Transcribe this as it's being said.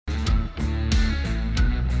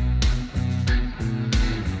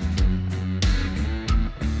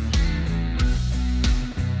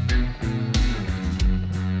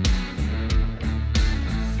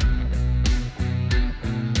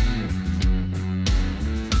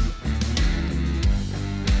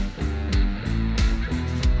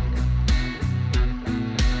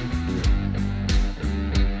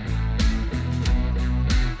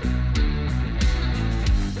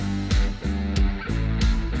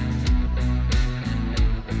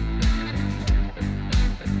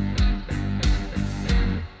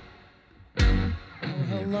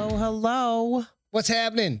Hello. What's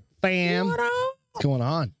happening, fam? What's going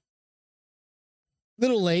on?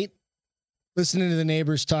 Little late. Listening to the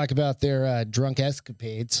neighbors talk about their drunk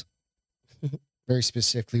escapades. Very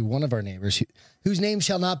specifically, one of our neighbors, whose name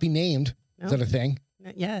shall not be named. No. Is that a thing?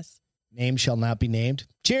 Yes. Name shall not be named.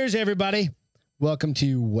 Cheers, everybody. Welcome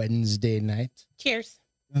to Wednesday night. Cheers.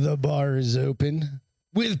 The bar is open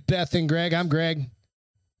with Beth and Greg. I'm Greg.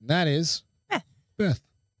 And that is Beth. Beth.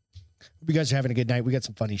 Hope you guys are having a good night. We got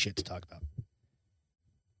some funny shit to talk about.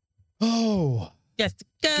 Oh. Just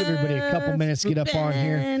give everybody a couple minutes to get up on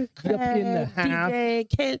here. Get up in the house.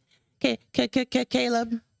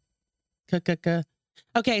 Caleb.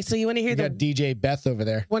 Okay, so you want to hear we got DJ Beth over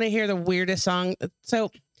there. Want to hear the weirdest song? So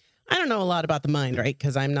I don't know a lot about the mind, right?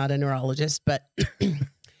 Because I'm not a neurologist, but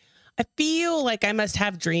I feel like I must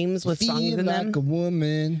have dreams with songs in them. Feel like a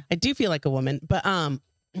woman. I do feel like a woman, but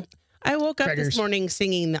I woke up this morning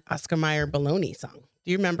singing the Oscar Mayer Baloney song.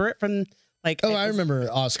 Do you remember it from like? Oh, I remember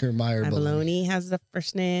Oscar Mayer. My baloney has the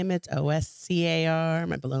first name, it's Oscar.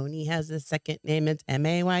 My baloney has the second name, it's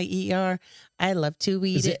Mayer. I love to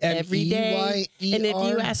eat it every day. And if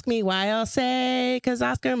you ask me why, I'll say, because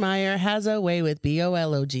Oscar Mayer has a way with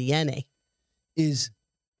BOLOGNA.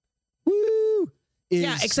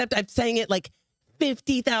 Yeah, except I've sang it like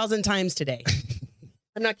 50,000 times today.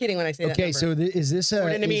 I'm not kidding when I say that. Okay, so is this a? We're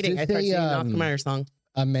in a meeting. I started singing the Oscar Mayer song.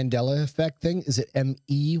 A Mandela effect thing? Is it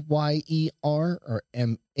MEYER or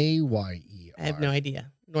MAYER? I have no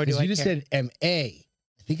idea. Nor do I care. You just said MA. I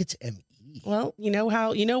think it's ME. Well, you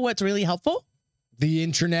know what's really helpful? The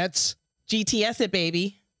internets. GTS it,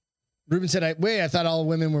 baby. Ruben said, I thought all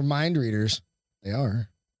women were mind readers. They are.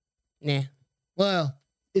 Nah. Well,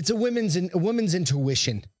 it's a woman's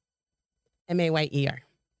intuition. MAYER.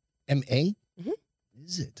 MA? Mm-hmm.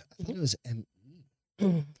 Is it? I thought it was ME.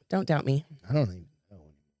 Don't doubt me. I don't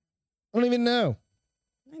even know.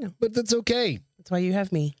 I know. But that's okay. That's why you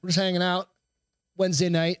have me. We're just hanging out Wednesday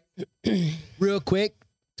night. Real quick.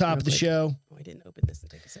 Top of the show. Oh, I didn't open this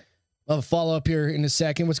and take a sec. I'll have a follow up here in a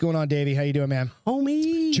second. What's going on, Davey? How you doing, man?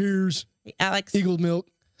 Homie. Cheers. Hey, Alex. Eagle milk.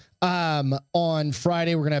 On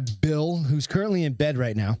Friday, we're going to have Bill, who's currently in bed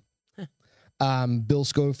right now. Bill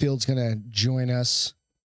Schofield's going to join us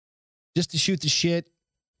just to shoot the shit.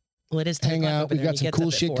 Well, it is hang out. We've got some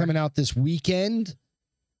cool shit coming out this weekend.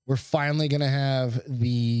 We're finally going to have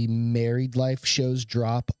the Married Life shows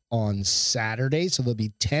drop on Saturday. So there'll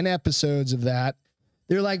be 10 episodes of that.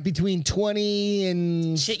 They're like between 20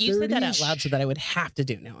 and shit. You said that out loud so that I would have to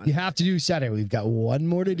do now. You have to do Saturday. We've got one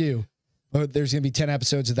more to do. But there's going to be 10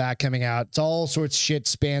 episodes of that coming out. It's all sorts of shit,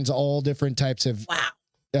 spans all different types of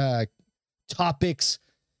topics.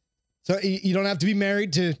 So you don't have to be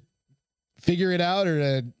married to figure it out or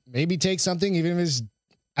to maybe take something, even if it's,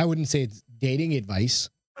 I wouldn't say it's dating advice.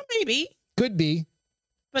 Maybe. Could be.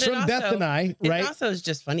 But from Beth and I, right? It also is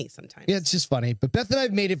just funny sometimes. Yeah, it's just funny. But Beth and I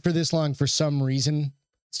have made it for this long for some reason.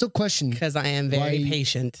 Still question. Because I am very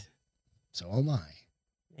patient. So am I.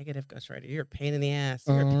 Negative ghostwriter. You're a pain in the ass.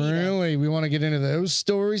 Really? We want to get into those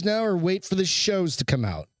stories now or wait for the shows to come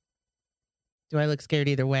out? Do I look scared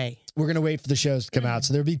either way? We're going to wait for the shows to come out.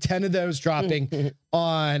 So there'll be 10 of those dropping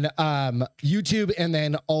on YouTube. And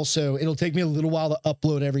then also it'll take me a little while to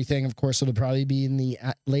upload everything. Of course, it'll probably be in the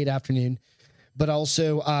late afternoon, but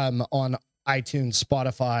also on iTunes,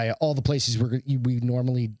 Spotify, all the places we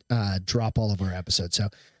normally drop all of our episodes. So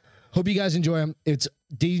hope you guys enjoy them. It's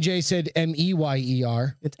DJ said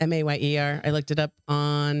MEYER. It's MAYER. I looked it up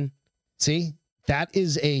on. See, that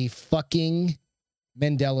is a fucking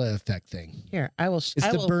Mandela effect thing. Here, I will. It's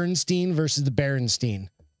the Bernstein versus the Berenstein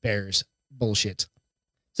Bears bullshit.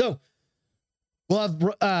 So we'll have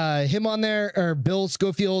him on there, or Bill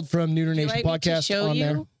Schofield from Neuter Nation Podcast on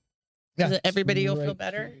there. Yeah, so that everybody will feel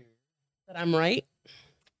better that I'm right.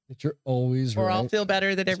 That you're always right. Or I'll feel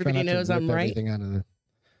better that everybody knows I'm right.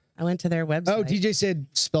 I went to their website. Oh, DJ said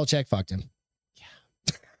spell check fucked him. Yeah.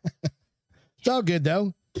 It's all good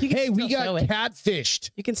though. Hey, we got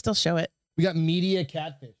catfished. You can still show it. We got media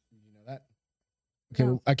catfish. Did you know that? Okay,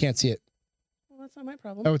 well, I can't see it. Well, that's not my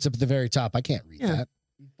problem. Oh, it's up at the very top. I can't read that.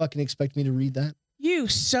 You fucking expect me to read that? You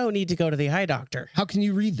so need to go to the eye doctor. How can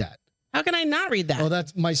you read that? How can I not read that? Oh,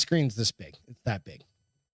 that's my screen's this big. It's that big.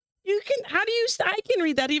 You can. How do you? I can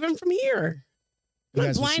read that even from here. I'm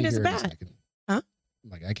not blind as bad. Huh?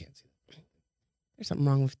 Like I can't see that. There's something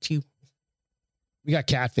wrong with you. We got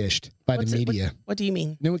catfished by the media. What do you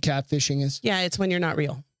mean? You know what catfishing is? Yeah, it's when you're not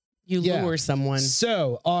real. You lure someone.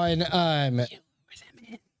 So on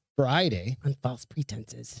Friday, on false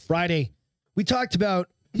pretenses. Friday, we talked about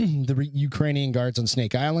the Ukrainian guards on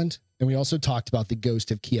Snake Island, and we also talked about the ghost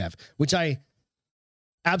of Kiev, which I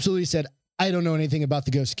absolutely said I don't know anything about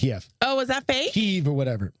the Ghost of Kiev. Oh, was that fake? Kiev or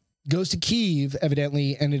whatever. Ghost of Kiev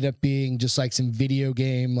evidently ended up being just like some video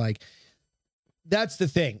game. Like, that's the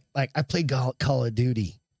thing. Like, I played Call of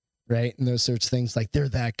Duty, right? And those sorts of things, like, they're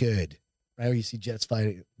that good, right? Where you see jets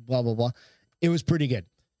fighting, blah, blah, blah. It was pretty good.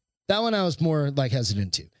 That one I was more like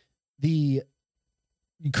hesitant to. The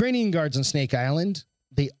Ukrainian guards on Snake Island,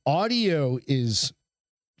 the audio is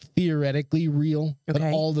theoretically real, but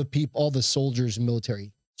all the people, all the soldiers and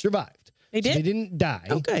military survived. They did? So they didn't die.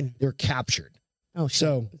 Oh, good. They were captured. Oh, shit.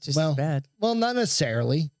 So, it's just bad. Well, not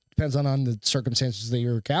necessarily. Depends on the circumstances that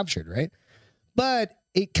you were captured, right? But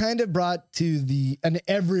it kind of brought to and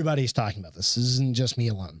everybody's talking about this. This isn't just me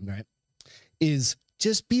alone, right? Is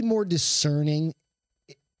just be more discerning.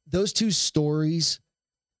 Those two stories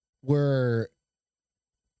were,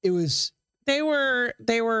 they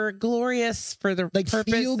were glorious for the like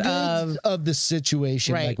purpose of the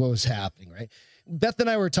situation, right. Like what was happening, right? Beth and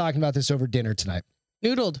I were talking about this over dinner tonight.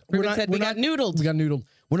 Noodled. We got noodled. We got noodled.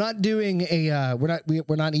 We're not doing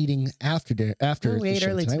we're not eating after dinner. After we ate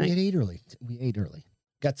early tonight. We ate early.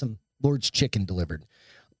 Got some Lord's chicken delivered.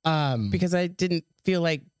 Because I didn't feel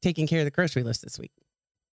like taking care of the grocery list this week.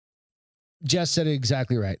 Jess said it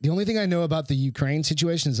exactly right. The only thing I know about the Ukraine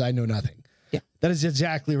situation is I know nothing. Yeah. That is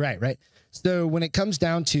exactly right, right? So when it comes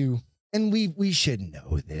down to, and we should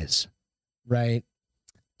know this, right?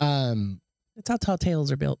 That's how tall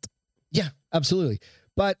tales are built. Yeah, absolutely.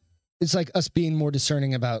 But it's like us being more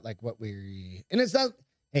discerning about like what and it's not,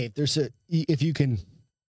 hey, if you can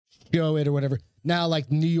show it or whatever. Now,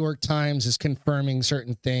 like New York Times is confirming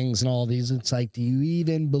certain things and all these. It's like, do you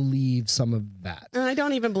even believe some of that? I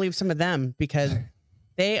don't even believe some of them because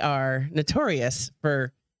they are notorious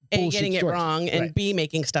for A, getting it wrong, and B,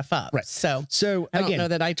 making stuff up. Right. So I again, don't know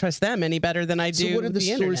that I trust them any better than I do. So what are the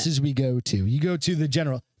sources we go to? You go to the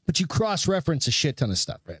general, but you cross-reference a shit ton of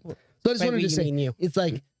stuff, right? So I just wanted to say, it's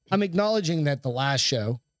like, I'm acknowledging that the last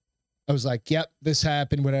show, I was like, yep, this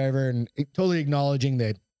happened, whatever, and totally acknowledging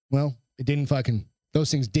that, well, it didn't those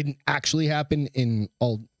things didn't actually happen in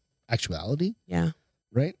all actuality. Yeah.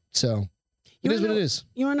 Right? So it is what it is.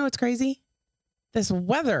 You want to know what's crazy? This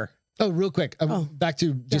weather. Oh, real quick. Back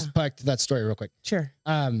to that story real quick. Sure.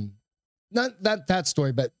 Not that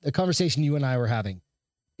story, but the conversation you and I were having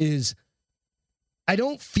is I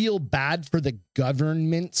don't feel bad for the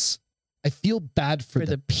governments. I feel bad for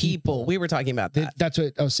the people. We were talking about that. That's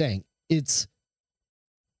what I was saying.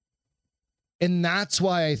 And that's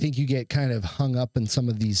why I think you get kind of hung up in some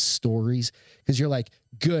of these stories because you're like,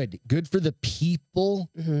 good for the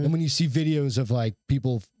people. Mm-hmm. And when you see videos of like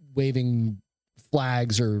people waving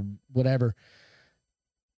flags or whatever,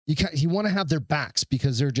 you want to have their backs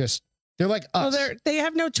because they're like us. Well, they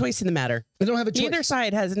have no choice in the matter. They don't have a choice. Either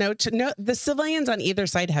side has no. The civilians on either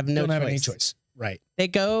side have no choice. Don't have any choice. Right. They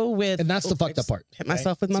go with, and that's the fucked up part. Hit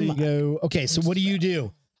myself with my mom. Okay, so what do you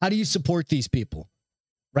do? How do you support these people?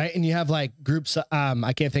 Right. And you have like groups.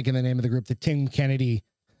 I can't think of the name of the group that Tim Kennedy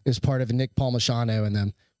is part of, and Nick Palmachano and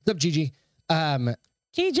them. What's up, Gigi?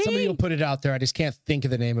 Gigi. Somebody will put it out there. I just can't think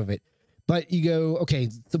of the name of it. But you go, okay,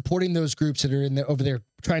 supporting those groups that are over there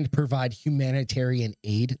trying to provide humanitarian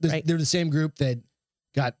aid. Right. They're the same group that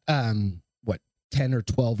got 10 or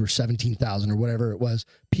 12 or 17,000 or whatever it was,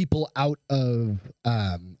 people out of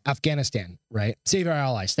Afghanistan, right? Save Our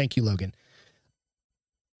Allies. Thank you, Logan.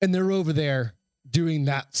 And they're over there doing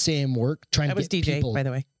that same work, trying to get DJ, people. By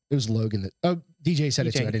the way. It was Logan. DJ said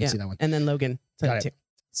it too. I didn't see that one. And then Logan said it too.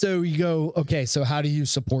 So you go, okay, so how do you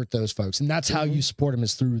support those folks? And that's how you support them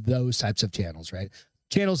is through those types of channels, right?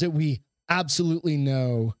 Channels that we absolutely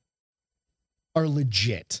know are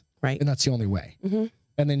legit. Right. And that's the only way. Mm-hmm.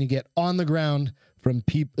 And then you get on the ground from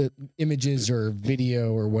people, images or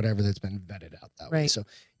video or whatever that's been vetted out that way. So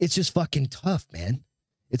it's just fucking tough, man.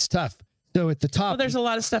 It's tough. So at the top, well, there's a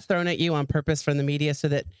lot of stuff thrown at you on purpose from the media so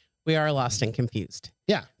that we are lost and confused.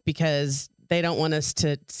 Yeah. Because they don't want us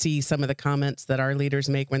to see some of the comments that our leaders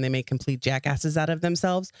make when they make complete jackasses out of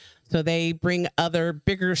themselves. So they bring other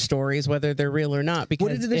bigger stories, whether they're real or not, because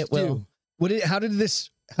what did this do? How did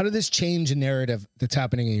this change a narrative that's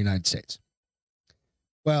happening in the United States?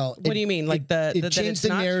 Well, what do you mean? Like it changed the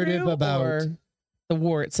narrative about the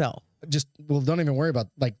war itself. Don't even worry about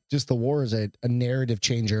just the war is a narrative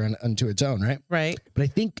changer unto its own, right? Right. But I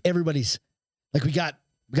think everybody's like, we got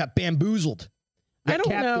bamboozled. I don't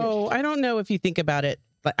know. I don't know if you think about it,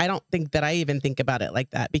 but I don't think that I even think about it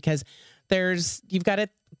like that because you've got to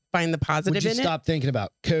find the positive in it. Would you stop thinking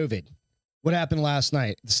about COVID? What happened last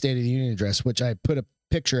night, the State of the Union address, which I put a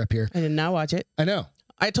picture up here. I did not watch it. I know.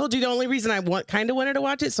 I told you the only reason I kind of wanted to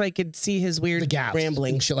watch it so I could see his weird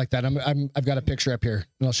rambling and shit like that. I've got a picture up here,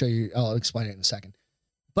 and I'll show you. I'll explain it in a second.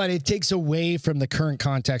 but it takes away from the current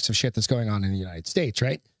context of shit that's going on in the United States,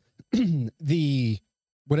 right? The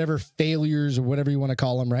whatever failures or whatever you want to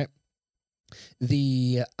call them, right?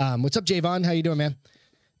 The what's up, Javon? How you doing, man?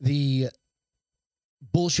 The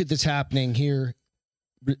bullshit that's happening here.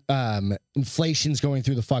 Inflation's going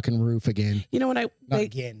through the fucking roof again. You know what?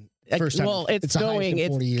 Again. First time. Well, it's going.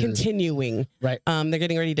 It's continuing. Right. They're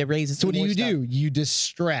getting ready to raise it. So what do? You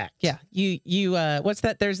distract. Yeah. You. What's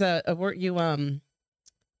that? There's a word.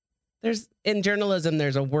 There's in journalism.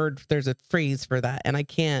 There's a word. There's a phrase for that, and I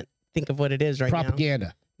can't think of what it is right Propaganda.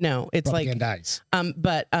 now. No, it's propagandize.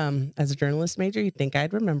 But as a journalist major, you'd think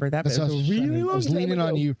I'd remember that. But I was leaning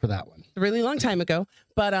on you for that one. A really long time ago.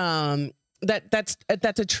 But that's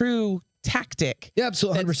a true tactic. Yeah,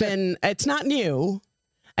 absolutely. 100%. It's not new.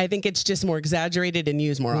 I think it's just more exaggerated and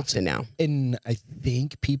used more often now. And I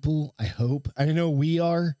think people, I know we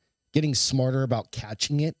are getting smarter about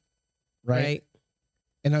catching it, right?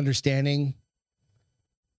 And understanding.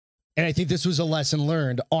 And I think this was a lesson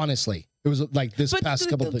learned, honestly. It was like this past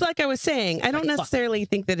couple of like I was saying, I don't necessarily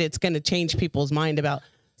think that it's going to change people's mind about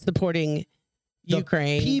supporting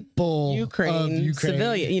Ukraine, Ukraine,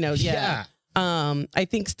 civilian, yeah. I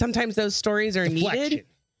think sometimes those stories are needed.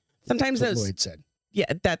 Sometimes those Lloyd said. Yeah,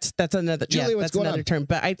 that's another that's another term.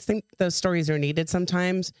 But I think those stories are needed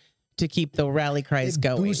sometimes to keep the rally cries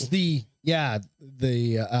going. Boost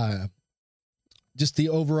just the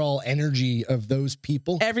overall energy of those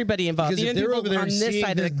people. Everybody involved. Because if they're over there on this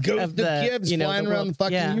side of the Kievs flying around the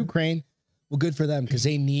fucking Ukraine, well, good for them because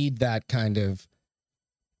they need that kind of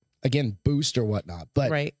boost or whatnot.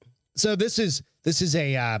 But so this is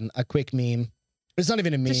a quick meme. It's not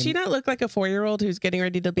even a meme. Does she not look like a 4-year-old who's getting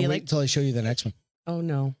ready to be wait until I show you the next one. Oh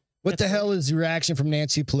no. What the hell is the reaction from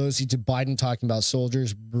Nancy Pelosi to Biden talking about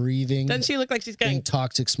soldiers breathing? Doesn't she look like she's getting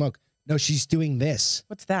toxic smoke? No, she's doing this.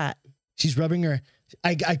 What's that? She's rubbing her.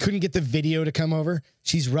 I couldn't get the video to come over.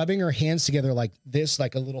 She's rubbing her hands together like this,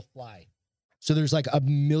 like a little fly. So there's like a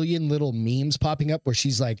million little memes popping up where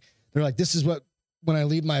she's like, they're like, this is what, when I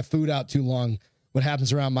leave my food out too long, what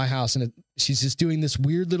happens around my house. And she's just doing this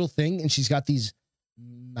weird little thing. And she's got these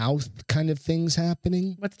mouth kind of things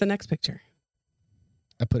happening. What's the next picture?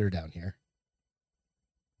 I put her down here.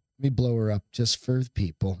 Let me blow her up just for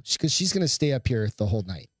people because she's going to stay up here the whole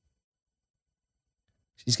night.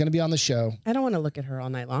 She's going to be on the show. I don't want to look at her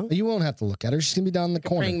all night long. You won't have to look at her. She's going to be down in the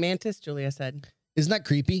corner. Praying mantis, Julia said. Isn't that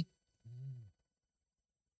creepy?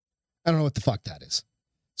 I don't know what the fuck that is.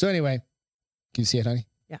 So anyway, can you see it, honey?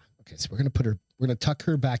 Yeah. Okay, so we're going to tuck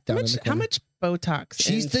her back down in the corner. How much Botox?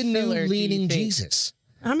 She's the new leaning Jesus.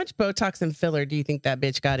 How much Botox and filler do you think that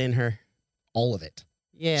bitch got in her? All of it.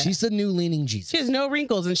 Yeah. She's the new leaning Jesus. She has no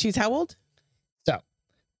wrinkles and she's how old? So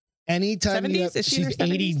anytime 70s? Is she in her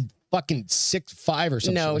 70s? 80 fucking 6'5" or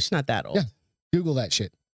something. No, she's not that old. Yeah. Google that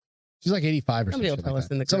shit. She's like 85 or something. Somebody will tell us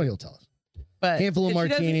in the group. Somebody will tell us. But handful of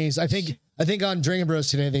martinis. I think on Drinking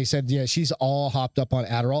Bros today they said, yeah, she's all hopped up on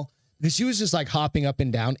Adderall. Because she was just like hopping up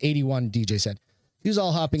and down. 81 DJ said. She was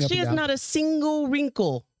all hopping up and down. She has not a single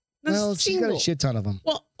wrinkle. Well, she's got a shit ton of them.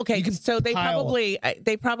 Well, okay, so they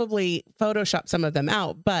probably Photoshop some of them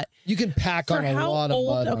out, but you can pack on a lot of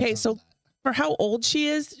mud. Okay, so for how old she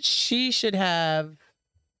is, she should have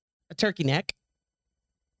a turkey neck.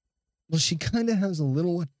 Well, she kind of has a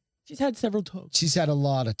little one. She's had several tucks. She's had a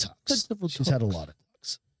lot of tucks. She's had a lot of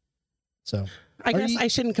tucks. So I guess I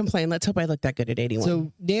shouldn't complain. Let's hope I look that good at 81.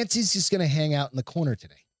 So Nancy's just going to hang out in the corner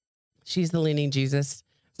today. She's the leaning Jesus.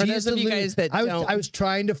 For those of you guys that don't... I was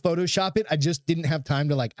trying to Photoshop it. I just didn't have time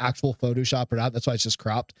to like actual Photoshop it out. That's why it's just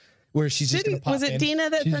cropped. Where she's just going to pop in. Was it Dina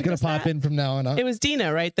that she's going to pop in from now on up? It was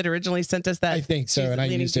Dina, right? That originally sent us that. I think so. And I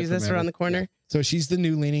used it Jesus around the corner. Yeah. So she's the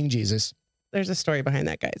new leaning Jesus. There's a story behind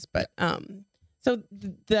that, guys. But so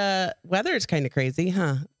the weather is kind of crazy,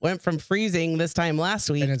 huh? Went from freezing this time last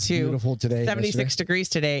week and it's to beautiful today, 76 degrees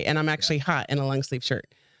today, and I'm actually hot in a long sleeve shirt.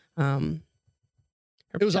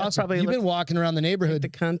 It was awesome. You've been walking around the neighborhood.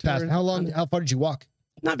 How far did you walk?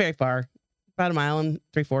 Not very far. About a mile and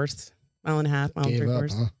 3/4, mile and a half, mile and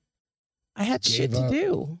 3/4. Huh? I had shit to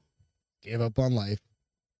do. Gave up on life.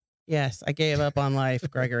 Yes, I gave up on life,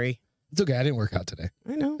 Gregory. It's okay. I didn't work out today.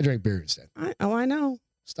 I know. I drank beer instead. I know.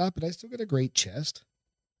 Stop it. I still got a great chest.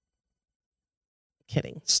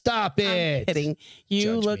 Kidding. Stop it. I'm kidding.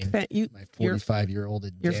 You look my 45-year-old.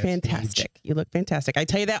 You're fantastic. Age. You look fantastic. I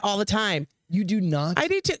tell you that all the time. You do not. I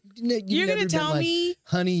do too. You're going to tell me,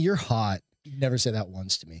 honey, you're hot. You never said that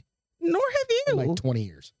once to me. Nor have you. In like 20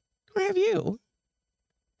 years. Nor have you.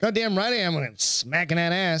 Goddamn right I am when I'm smacking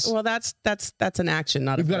that ass. Well, that's an action,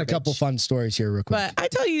 not. We've got a couple fun stories here, real quick. But I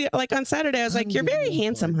tell you, like on Saturday, I was like, "You're very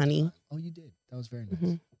handsome, honey." Oh, you did. That was very nice.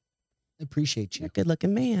 Mm-hmm. appreciate you. You're a good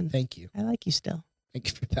looking man. Thank you. I like you still. Thank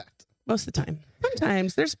you for that. Most of the time.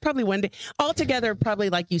 Sometimes there's probably one day altogether, probably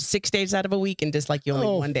like you 6 days out of a week and dislike you only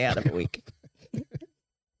 1 day out of a week.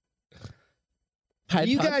 Are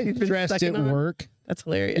you guys stressed at work? That's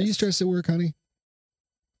hilarious. Are you stressed at work, honey?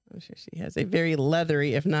 I'm sure she has a very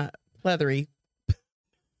leathery, if not leathery.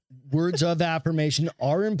 Words of affirmation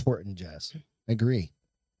are important, Jess. Agree.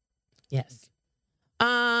 Yes.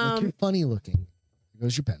 Look, you're funny looking. There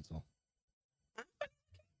goes your pencil. I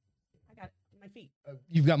got it on my feet.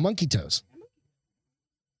 You've got monkey toes.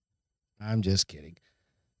 I'm just kidding.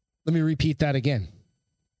 Let me repeat that again.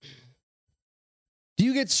 Do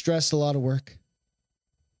you get stressed a lot of work?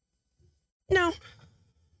 No.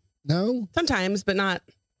 No? Sometimes, but not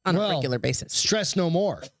on a regular basis. Stress no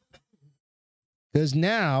more. Because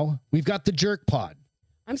now we've got the jerk pod.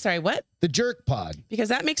 I'm sorry, what? The jerk pod. Because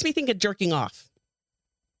that makes me think of jerking off.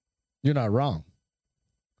 You're not wrong.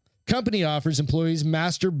 Company offers employees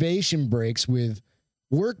masturbation breaks with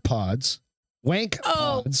work pods, wank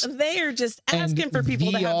pods. Oh, they are just asking for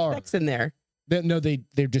people to have sex in there. No,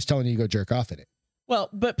 they're just telling you to go jerk off in it. Well,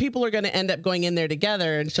 but people are going to end up going in there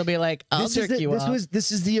together, and she'll be like, "I'll jerk you off."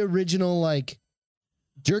 This is the original like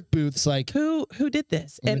jerk booths. Like who did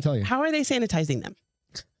this? Let me and tell you. How are they sanitizing them?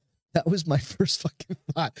 That was my first fucking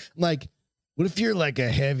thought. I'm like, what if you're like a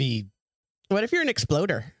heavy? What if you're an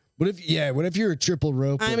exploder? What if you're a triple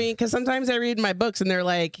rope? I mean, because sometimes I read my books and they're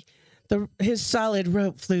like, his solid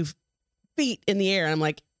rope flew feet in the air. And I'm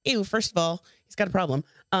like, ew, first of all, he's got a problem.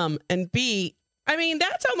 And B, I mean,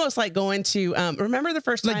 that's almost like going to, remember the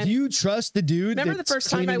first time. Like, you trust the dude? Remember the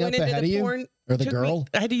first time I went into the porn? Or the girl?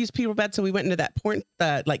 I had to use people bed, so we went into that porn,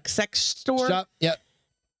 like sex store. Shop, yep.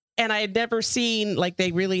 And I had never seen, like,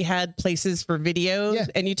 they really had places for videos. Yeah.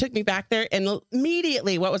 And you took me back there, and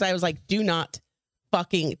immediately, I was like, do not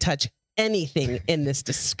fucking touch anything in this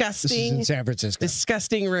disgusting, this is in San Francisco,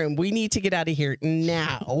 disgusting room. We need to get out of here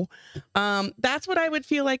now. That's what I would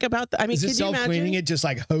feel like about I mean, is it self-cleaning? It just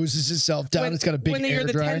like hoses itself down. It's got a big when air you're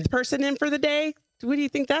the dry. 10th person in for the day. What do you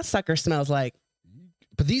think that sucker smells like?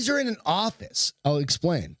 But these are in an office. I'll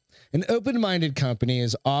explain. An open-minded company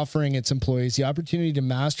is offering its employees the opportunity to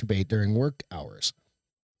masturbate during work hours.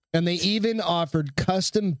 And they even offered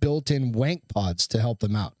custom built-in wank pods to help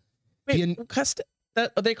them out. Wait, custom? Are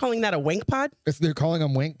they calling that a wank pod? If they're calling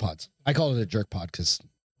them wank pods. I call it a jerk pod because...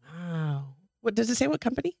 Wow. What does it say? What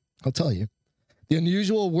company? I'll tell you. The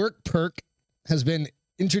unusual work perk has been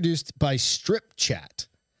introduced by Strip Chat,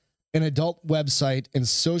 an adult website and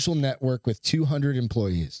social network with 200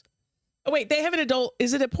 employees. Oh, wait, they have an adult.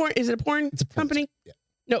 Is it a porn? It's a porn company? Yeah.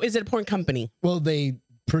 No, is it a porn company? Well, they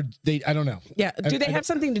I don't know. Yeah. Do they have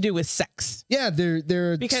something to do with sex? Yeah,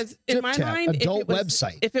 they're because in my mind, adult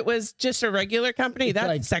website. If it was just a regular company, that's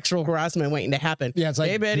like sexual harassment waiting to happen. Yeah, it's like,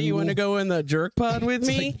 hey, Betty, you want to go in the jerk pod with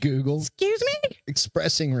me? Like Google. Excuse me?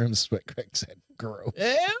 Expressing rooms, what Greg said. Gross.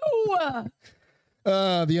 Ew.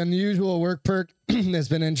 The unusual work perk has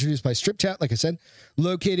been introduced by Strip Chat, like I said,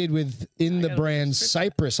 located within the brand's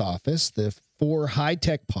Cyprus office. The 4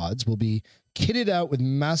 high-tech pods will be kitted out with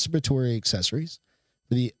masturbatory accessories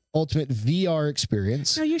for the ultimate VR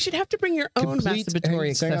experience. No, you should have to bring your own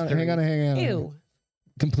masturbatory accessory. Hang on. Ew.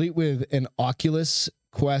 Complete with an Oculus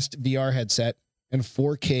Quest VR headset and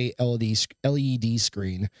 4K LED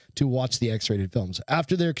screen to watch the X-rated films.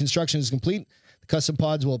 After their construction is complete, the custom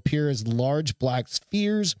pods will appear as large black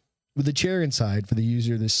spheres with a chair inside for the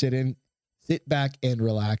user to sit back and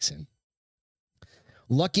relax in.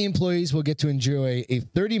 Lucky employees will get to enjoy a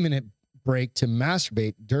 30-minute break to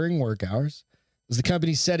masturbate during work hours. As the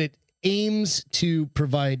company said, it aims to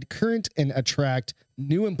provide current and attract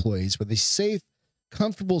new employees with a safe,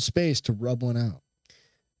 comfortable space to rub one out.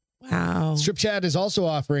 Wow. Strip Chat is also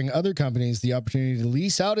offering other companies the opportunity to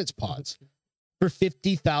lease out its pods for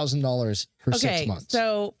 $50,000 for 6 months.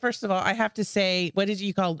 So first of all, I have to say, what did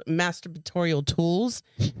you call masturbatorial tools?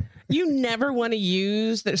 You never want to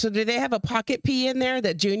use that. So do they have a pocket pee in there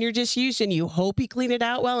that Junior just used and you hope he cleaned it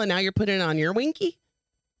out well and now you're putting it on your winky?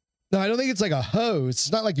 No, I don't think it's like a hose.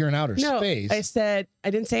 It's not like you're in outer space. I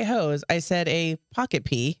didn't say hose. I said a pocket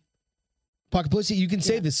pee. Pocket pussy. You can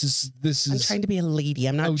say this is. I'm trying to be a lady.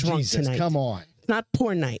 I'm not drunk tonight. Come on. It's not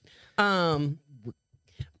porn night. But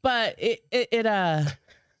you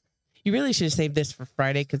really should have saved this for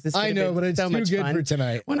Friday because this. I know, but it's so too good for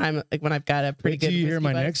tonight. When I've got a pretty good. Do you hear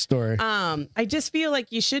my next story? I just feel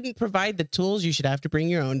like you shouldn't provide the tools. You should have to bring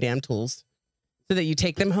your own damn tools, so that you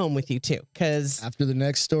take them home with you too. Because after the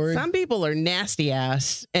next story, some people are nasty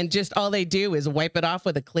ass and just all they do is wipe it off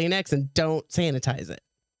with a Kleenex and don't sanitize it.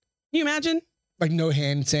 Can you imagine? Like no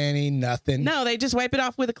hand sanitizer, nothing. No, they just wipe it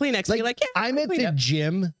off with a Kleenex. Like, be like, yeah, I'm at the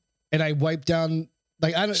gym and I wipe down.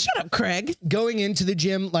 Like I don't shut up, Craig. Going into the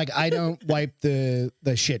gym, like I don't wipe the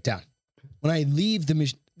shit down. When I leave the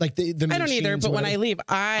machine, like the I don't either. But when I leave,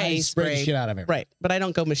 I spray the shit out of it. Right, but I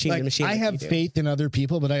don't go machine to machine. I have faith in other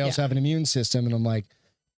people, but I also have an immune system, and I'm like,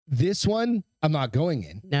 this one, I'm not going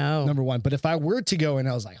in. No, number one. But if I were to go in,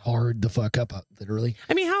 I was like hard the fuck up, literally.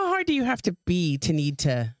 I mean, how hard do you have to be to need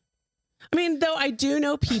to? I mean, though I do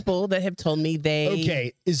know people that have told me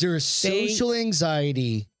Okay, is there a social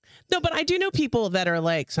anxiety? No, but I do know people that are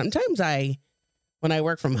like, sometimes when I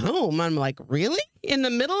work from home, I'm like, really? In the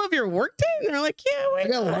middle of your workday? And they're like, yeah, wait. I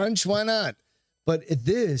got lunch, why not? But at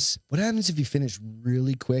this, what happens if you finish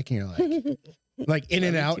really quick and you're like, in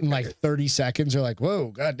and out in like 30 seconds? You're like,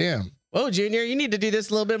 whoa, goddamn. Whoa, Junior, you need to do this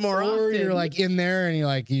a little bit more often. Or you're like in there and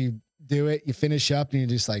you do it, you finish up and you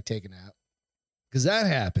just like take a nap. Because that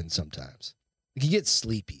happens sometimes. Like you get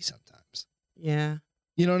sleepy sometimes. Yeah.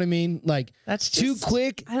 You know what I mean? Like that's too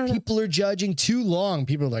quick. People are judging too long.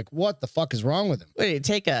 People are like, what the fuck is wrong with him? Wait,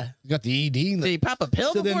 you got the ED. Did you pop a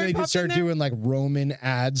pill? So then they just start doing like Roman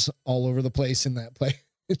ads all over the place in that place.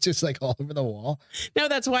 It's just like all over the wall. No,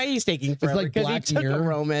 that's why he's taking forever. It's like Black Mirror.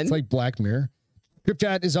 Roman. It's like Black Mirror.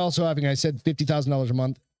 CryptChat is also having, I said, $50,000 a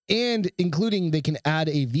month, and including they can add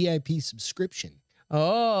a VIP subscription.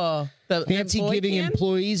 Oh, fancy giving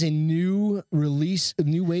employees a new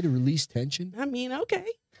way to release tension. I mean, okay.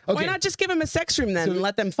 Why not just give them a sex room then and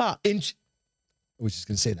let them fuck? I was just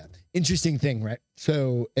gonna say that. Interesting thing, right?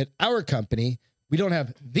 So at our company, we don't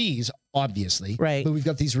have these, obviously, right? But we've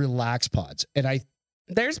got these relax pods, and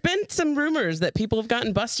there's been some rumors that people have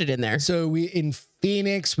gotten busted in there. So in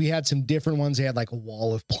Phoenix, we had some different ones. They had like a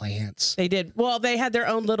wall of plants. They did. Well, they had their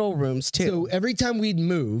own little rooms too. So every time we'd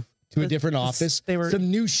move to a different office, some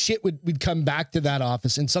new shit would come back to that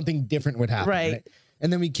office and something different would happen. Right.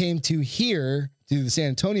 And then we came to here, to the San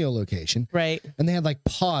Antonio location. Right. And they had like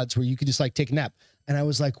pods where you could just like take a nap. And I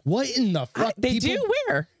was like, what in the fuck? They do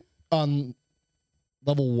where? On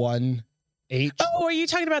level 1H. Oh, are you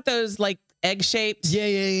talking about those like egg shaped?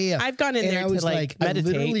 Yeah. I've gone in there to like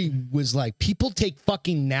meditate. I literally was like, people take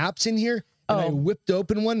fucking naps in here. And I whipped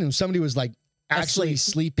open one and somebody was like actually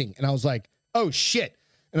sleeping. And I was like, oh shit.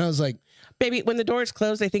 And I was like, baby, when the door's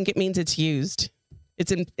closed, I think it means it's used.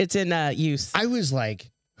 It's in use. I was like,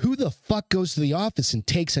 who the fuck goes to the office and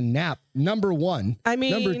takes a nap? Number one. I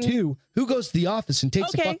mean, number two, who goes to the office and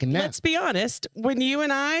takes a fucking nap? Let's be honest. When you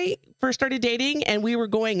and I first started dating and we were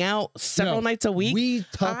going out several nights a week,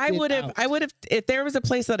 I would have, if there was a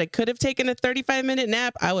place that I could have taken a 35-minute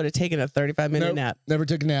nap, I would have taken a 35-minute nap. Never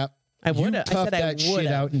took a nap. I would have. I said that shit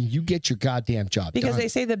out and you get your goddamn job because done. They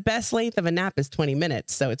say the best length of a nap is 20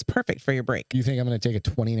 minutes, so it's perfect for your break. You think I'm going to take a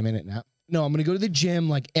 20-minute nap? No, I'm going to go to the gym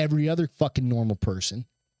like every other fucking normal person.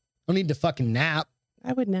 I don't need to fucking nap.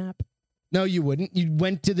 I would nap. No, you wouldn't. You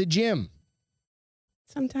went to the gym.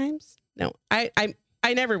 Sometimes. No, I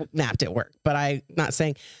never napped at work, but I'm not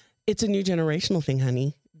saying it's a new generational thing,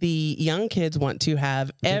 honey. The young kids want to have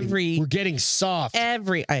we're getting soft.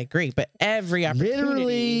 I agree, but every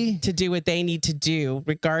opportunity to do what they need to do,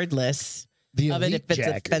 regardless of it if it's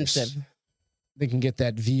offensive. They can get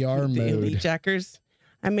that VR mode. Elite jackers.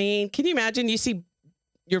 I mean, can you imagine? You see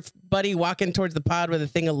your buddy walking towards the pod with a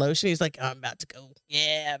thing of lotion. He's like, oh, I'm about to go.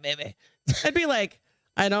 Yeah, baby. I'd be like,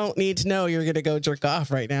 I don't need to know you're going to go jerk off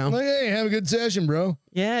right now. Like, hey, have a good session, bro.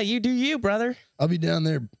 Yeah, you do you, brother. I'll be down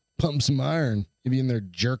there pumping some iron. You'll be in there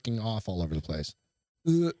jerking off all over the place.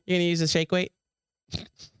 You're going to use a shake weight?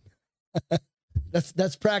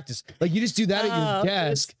 That's practice. Like, you just do that at your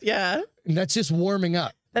desk. Yeah. And that's just warming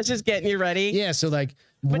up. That's just getting you ready. Yeah, so like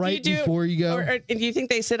before you go. Or do you think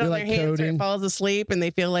they sit on their hands or falls asleep and they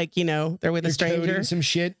feel like, you know, they're with a stranger? Some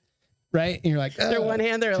shit, right? And you're like, oh, their one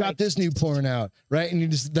hand, they're like, this new porn out, right? And you're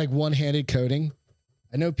just like one-handed coding.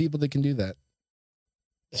 I know people that can do that.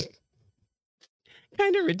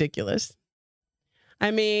 Kind of ridiculous.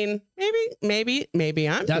 I mean, maybe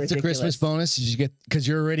I'm. That's the Christmas bonus. You get because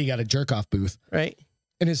you already got a jerk off booth, right?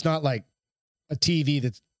 And it's not like a TV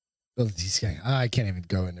that's. Well, these guys, I can't even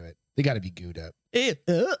go into it. They got to be gooed up,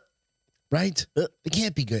 right? They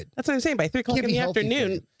can't be good. That's what I'm saying. By 3 o'clock in the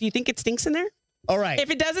afternoon, do you think it stinks in there? All right. If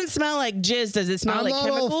it doesn't smell like jizz, does it smell like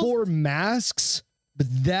chemicals? I'm not all for masks, but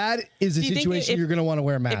that is a situation you're going to want to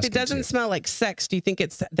wear a mask. If it doesn't smell like sex, do you think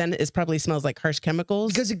it probably smells like harsh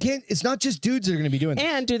chemicals? Because it's not just dudes that are going to be doing that.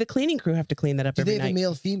 And do the cleaning crew have to clean that up every night? Do they have a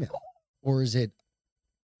male, female, or is it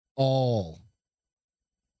all?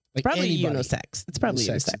 Like probably unisex. It's probably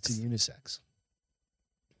unisex. It's a unisex.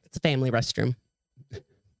 It's a family restroom. Do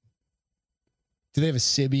they have a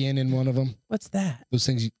Sibian in one of them? What's that? Those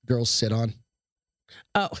things girls sit on.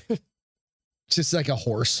 Oh. It's just like a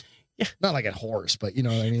horse. Yeah. Not like a horse, but you know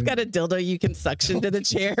what I mean? It's got a dildo you can suction to the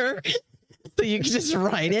chair so you can just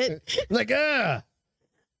ride it. Like,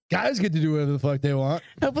 guys get to do whatever the fuck they want.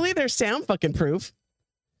 Hopefully they're sound fucking proof.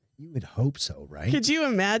 You would hope so, right? Could you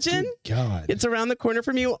imagine? Good God. It's around the corner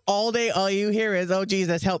from you all day. All you hear is, "Oh,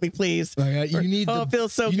 Jesus, help me, please." You need it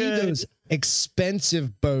feels so good. You need those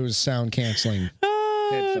expensive Bose sound canceling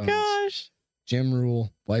headphones. Gosh. Jim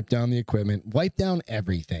rule, wipe down the equipment, wipe down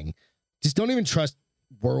everything. Just don't even trust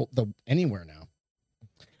anywhere now.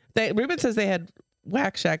 Ruben says they had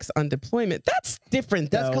whack shacks on deployment. That's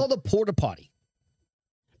different, though. That's called a porta potty.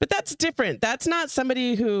 But that's different. That's not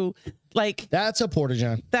somebody who, like... That's a porta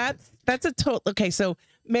john. That's a total... Okay, so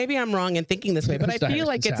maybe I'm wrong in thinking this way, but I feel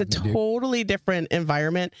like it's a totally different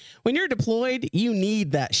environment. When you're deployed, you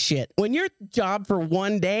need that shit. When you're job for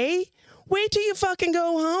one day, wait till you fucking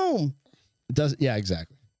go home. It does. Yeah,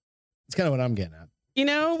 exactly. It's kind of what I'm getting at. You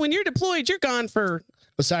know, when you're deployed, you're gone for...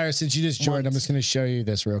 Osiris, since you just joined, I'm just going to show you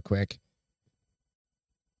this real quick.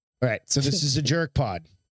 All right, so this is a jerk pod.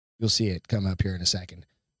 You'll see it come up here in a second.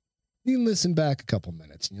 You can listen back a couple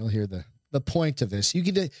minutes, and you'll hear the point of this. You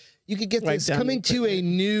could get this coming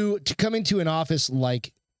to an office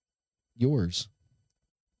like yours,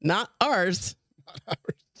 not ours. Not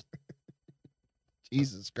ours.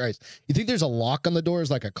 Jesus Christ! You think there's a lock on the doors,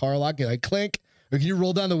 like a car lock? You like clink, or can you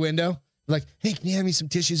roll down the window? Like, hey, can you hand me some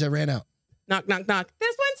tissues? I ran out. Knock, knock, knock.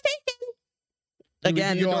 This one's taken.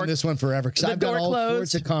 Again, you go on this one forever because I've got all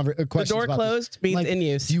sorts of questions. The door closed means like, in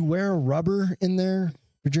use. Do you wear a rubber in there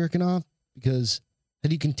for jerking off? Because how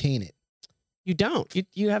do you contain it? You don't.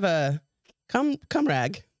 You have a cum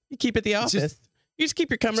rag. You keep at the office. You just keep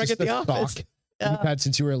your cum rag at the office. You've had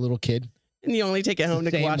since you were a little kid. And you only take it home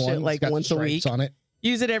to wash it like once a week. On it.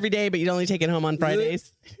 Use it every day, but you only take it home on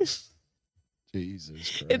Fridays. Jesus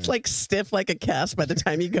Christ. It's like stiff like a cast by the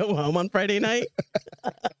time you go home on Friday night.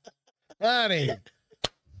 Honey,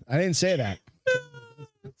 I didn't say that.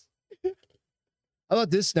 How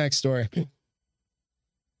about this next story?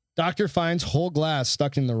 Doctor finds whole glass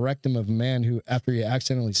stuck in the rectum of a man who, after he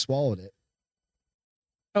accidentally swallowed it.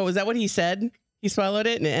 Oh, is that what he said? He swallowed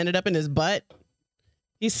it and it ended up in his butt?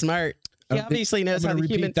 He's smart. He obviously knows how the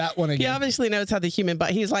human. That one again. He obviously knows how the human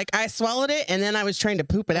butt. He's like, I swallowed it and then I was trying to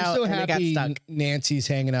poop it out so and happy it got stuck. Nancy's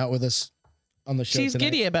hanging out with us on the show. She's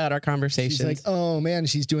tonight. giddy about our conversations. She's like, oh man,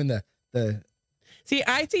 she's doing the. See.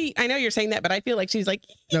 I know you're saying that, but I feel like she's like.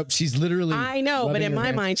 Nope, she's literally. I know, but in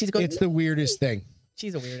my mind, she's going. It's the weirdest thing.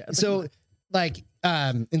 She's a weirdo. So, like,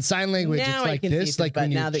 in sign language, now it's like this. Like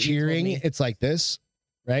when you're cheering, it's like this,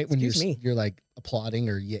 right? When you're like applauding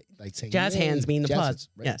or like saying jazz hands mean applause.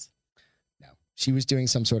 Right? Yes. No, she was doing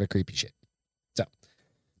some sort of creepy shit. So,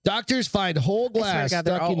 doctors find whole glass stuck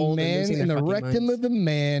in the rectum of a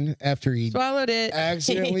man after he swallowed it.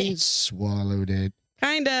 Accidentally swallowed it.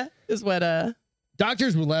 Kinda is what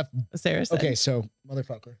doctors were left. Sarah said. Okay, so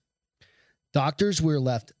motherfucker. Doctors were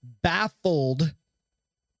left baffled.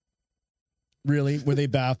 Really? Were they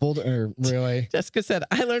baffled or really? Jessica said,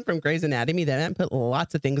 I learned from Grey's Anatomy that men put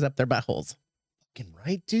lots of things up their buttholes. Fucking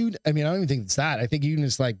right, dude. I mean, I don't even think it's that. I think you can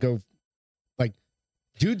just like go, like,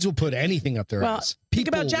 dudes will put anything up their ass. Think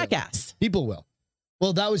about Jackass. People will.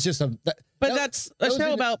 Well, that was just that's a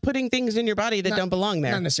show about putting things in your body that don't belong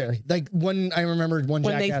there. Not necessarily. Like I remember one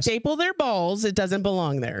when Jackass. They staple their balls, it doesn't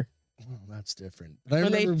belong there. Oh, that's different. But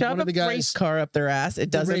when they shove a race car up their ass,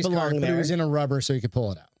 it doesn't belong there. It was in a rubber so you could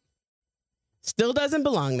pull it out. Still doesn't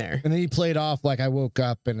belong there. And then he played off like I woke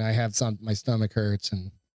up and I have my stomach hurts.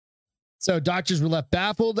 And so doctors were left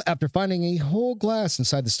baffled after finding a whole glass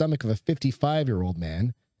inside the stomach of a 55-year-old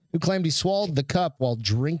man who claimed he swallowed the cup while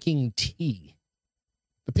drinking tea.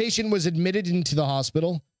 The patient was admitted into the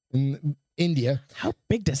hospital in India. How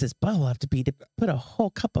big does his butthole have to be to put a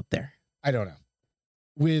whole cup up there? I don't know.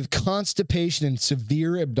 With constipation and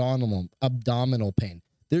severe abdominal pain.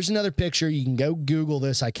 There's another picture. You can go Google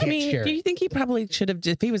this. I can't share it. Do you think he probably should have,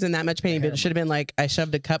 if he was in that much pain, it should have been like, I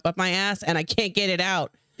shoved a cup up my ass and I can't get it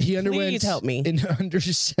out. He underwent Please help me. an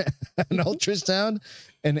ultrasound,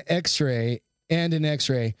 an X-ray,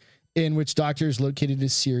 in which doctors located a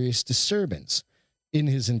serious disturbance in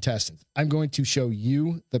his intestines. I'm going to show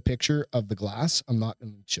you the picture of the glass. I'm not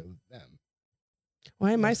going to show them.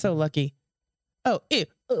 Why am I so lucky? Oh, ew.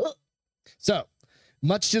 So,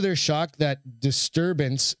 much to their shock, that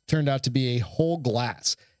disturbance turned out to be a whole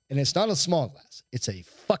glass. And it's not a small glass. It's a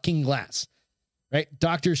fucking glass. Right?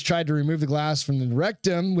 Doctors tried to remove the glass from the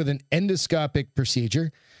rectum with an endoscopic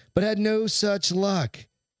procedure, but had no such luck.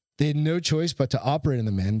 They had no choice but to operate on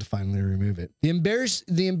the man to finally remove it. The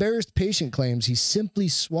embarrassed patient claims he simply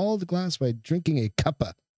swallowed the glass by drinking a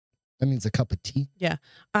cuppa. That means a cup of tea. Yeah.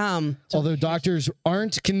 Although doctors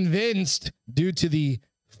aren't convinced due to the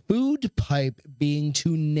food pipe being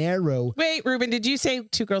too narrow. Wait, Ruben, did you say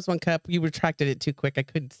 2 girls, 1 cup? You retracted it too quick. I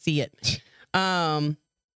couldn't see it.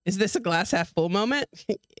 Is this a glass half full moment?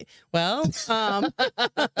 Well,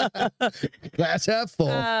 glass half full.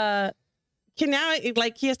 Now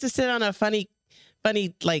like he has to sit on a funny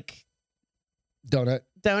like donut,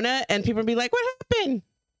 and people will be like, "What happened?"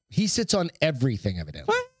 He sits on everything, evidently.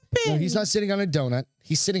 What happened? No, he's not sitting on a donut.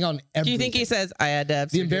 He's sitting on everything. Do you think he says, "I had to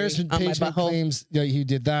have the embarrassment patient claims he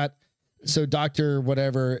did that? So Dr.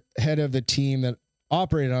 whatever, head of the team that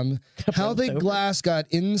operated on him, how the glass got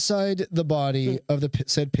inside the body of the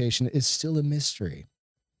said patient is still a mystery.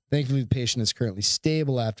 Thankfully, the patient is currently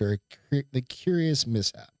stable after the curious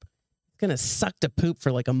mishap. It's gonna suck to poop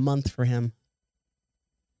for like a month for him.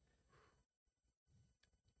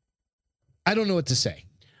 I don't know what to say.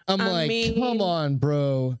 I mean, come on,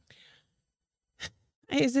 bro.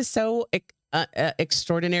 Is this so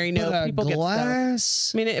extraordinary? No, people glass. Get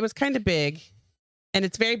stuff. I mean, it was kind of big, and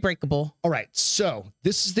it's very breakable. All right, so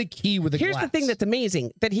this is the key with the glass. Here's the thing that's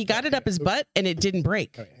amazing: that he got it up his butt and it didn't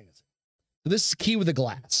break. All right, hang on. So this is the key with the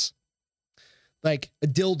glass, like a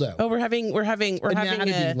dildo. Oh, we're having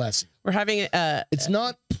a lesson. We're having it's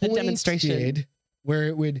not a demonstration where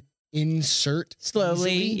it would insert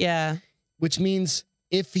slowly. easily, yeah, which means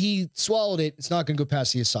if he swallowed it, it's not going to go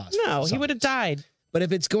past the esophagus. No, he would have died. But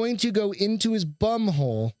if it's going to go into his bum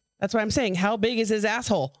hole, that's what I'm saying. How big is his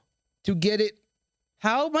asshole? To get it,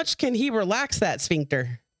 how much can he relax that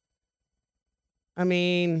sphincter? I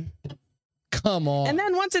mean, come on. And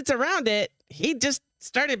then once it's around it, he just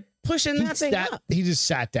started pushing that thing up. He just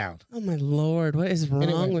sat down. Oh my Lord, what is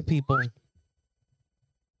wrong with people?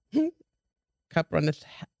 Cup runneth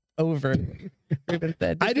over. Ruben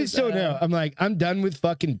said. I just don't know. I'm like, I'm done with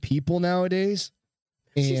fucking people nowadays.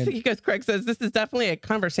 And because Craig says this is definitely a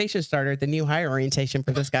conversation starter at the new hire orientation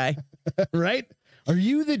for this guy. Right? Are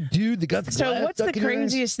you the dude that got the So what's the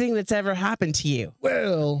craziest thing that's ever happened to you?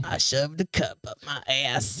 Well, I shoved a cup up my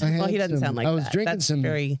ass. Well, he doesn't sound like that. I was drinking some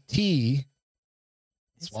tea.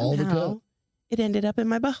 Swallowed the cup. It ended up in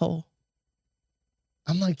my butthole.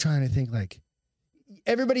 I'm like trying to think, like,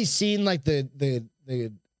 everybody's seen like the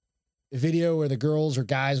video where the girls or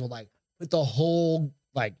guys will like put the whole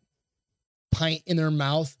like pint in their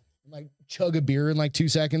mouth and like chug a beer in like 2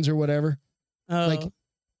 seconds or whatever. Oh. Like,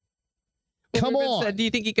 come on. Said, do you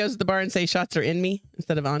think he goes to the bar and say shots are in me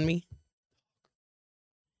instead of on me?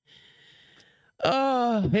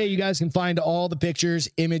 Oh, hey, you guys can find all the pictures,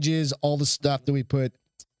 images, all the stuff that we put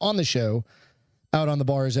on the show out on The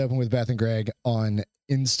Bar is Open with Beth and Greg on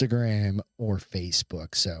Instagram or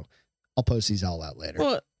Facebook. So I'll post these all out later.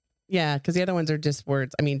 Well, yeah, because the other ones are just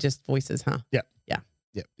words. I mean, just voices, huh? Yep. Yeah.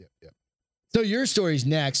 Yep. So your story's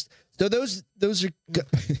next. So those are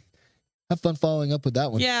have fun following up with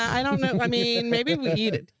that one. Yeah, I don't know. I mean, maybe we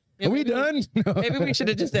eat it. Are we done? Maybe we should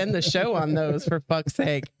have just ended the show on those, for fuck's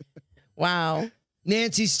sake. Wow.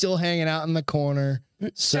 Nancy's still hanging out in the corner.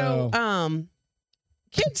 So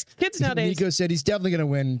kids nowadays. Nico said he's definitely gonna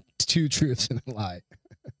win 2 truths and a lie.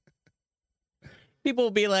 People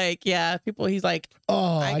will be like, yeah, he's like,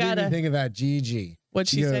 oh, I didn't even think about Gigi. What'd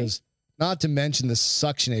she say? Not to mention the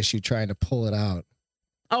suction issue trying to pull it out.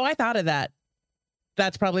 Oh, I thought of that.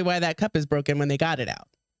 That's probably why that cup is broken when they got it out.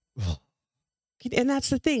 And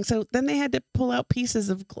that's the thing. So then they had to pull out pieces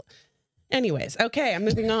of. Anyways, okay, I'm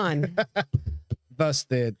moving on. Thus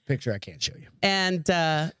the picture I can't show you. And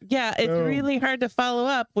yeah, it's really hard to follow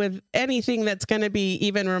up with anything that's going to be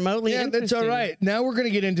even remotely interesting. That's all right. Now we're going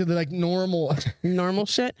to get into the like normal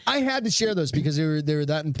shit. I had to share those because they were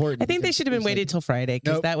that important. I think they should have been waited till Friday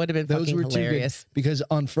because that would have been fucking hilarious. Because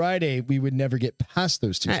on Friday we would never get past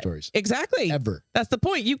those 2 stories. Exactly. Ever. That's the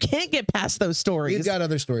point. You can't get past those stories. We've got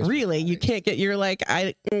other stories. Really, you can't get. You're like,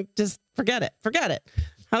 I just forget it. Forget it.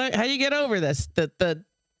 How do you get over this?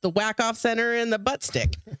 The whack off center and the butt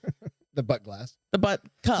stick. The butt glass. The butt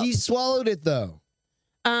cup. He swallowed it though.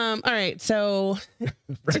 All right. So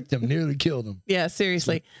wrecked him, nearly killed him. Yeah,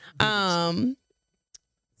 seriously. So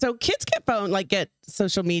kids get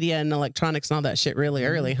social media and electronics and all that shit really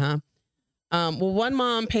early, huh? Well, one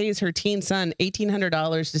mom pays her teen son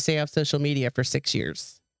 $1,800 to stay off social media for 6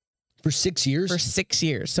 years. For 6 years? For 6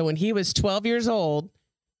 years. So when he was 12 years old,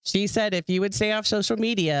 she said if you would stay off social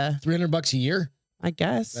media, $300 a year. I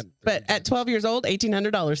guess. But at 12 years old,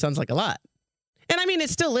 $1,800 sounds like a lot. And I mean,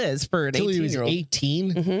 it still is for an 18-year-old.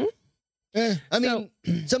 18? Mm-hmm. I mean,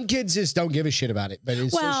 some kids just don't give a shit about it. But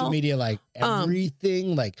is social media like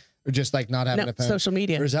everything? Or just like not having a phone? Social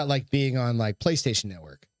media. Or is that like being on like PlayStation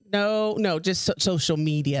Network? No, just social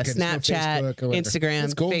media, Okay, Snapchat, no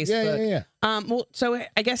Instagram, cool. Facebook. Yeah. Well, so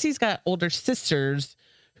I guess he's got older sisters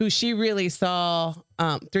who she really saw,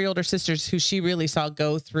 3 older sisters who she really saw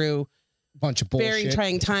go through bunch of bullshit. Very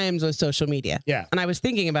trying times with social media. Yeah. And I was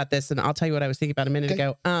thinking about this, and I'll tell you what I was thinking about a minute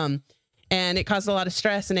ago. And it caused a lot of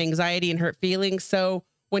stress and anxiety and hurt feelings. So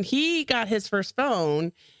when he got his first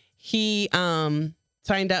phone, he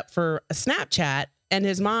signed up for a Snapchat, and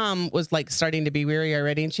his mom was like starting to be weary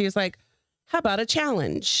already. And she was like, how about a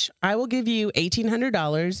challenge? I will give you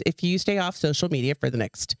 $1,800 if you stay off social media for the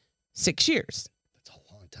next 6 years. That's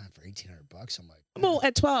a long time for $1,800. I'm like, well,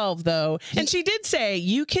 at 12 though. And she did say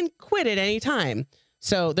you can quit at any time.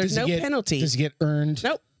 So there's no penalty. Does it get earned?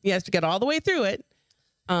 Nope. He has to get all the way through it.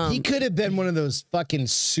 He could have been one of those fucking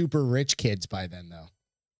super rich kids by then, though.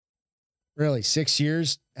 Really, 6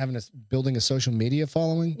 years building a social media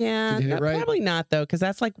following? Yeah, right? Probably not though, because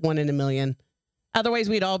that's like 1 in a million. Otherwise,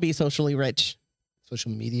 we'd all be socially rich.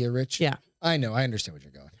 Social media rich? Yeah, I know. I understand what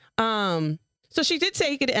you're going. So she did say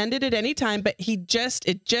he could end it at any time, but he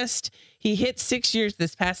hit 6 years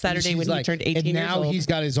this past Saturday when he turned 18 and now years old. He's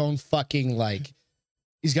got his own fucking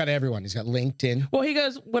he's got everyone. He's got LinkedIn. Well, he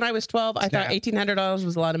goes, when I was 12, I thought $1,800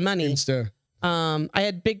 was a lot of money. Insta. I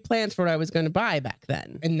had big plans for what I was going to buy back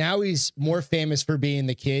then. And now he's more famous for being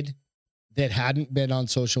the kid that hadn't been on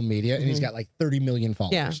social media, and he's got like 30 million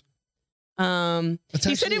followers. Yeah.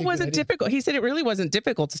 He said it wasn't difficult. He said it really wasn't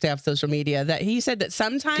difficult to stay off social media. That he said that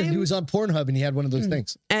sometimes he was on Pornhub and he had one of those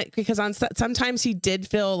things. Because sometimes he did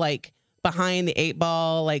feel like behind the 8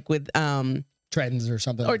 ball, like with trends or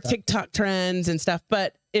something, or like TikTok trends and stuff.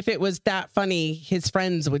 But if it was that funny, his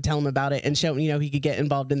friends would tell him about it and show him, he could get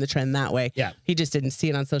involved in the trend that way. Yeah, he just didn't see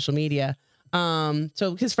it on social media.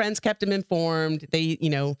 So his friends kept him informed. They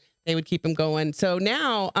would keep him going. So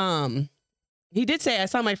now, he did say, I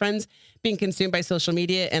saw my friends being consumed by social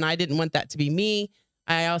media, and I didn't want that to be me.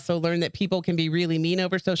 I also learned that people can be really mean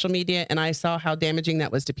over social media, and I saw how damaging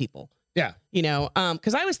that was to people. Yeah.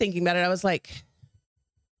 Because I was thinking about it. I was like,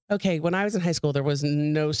 okay, when I was in high school, there was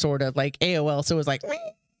no sort of like AOL. So it was like,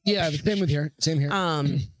 yeah, same with here. Same here.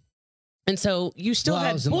 And so you still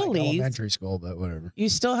had bullies. In like elementary school, but whatever. You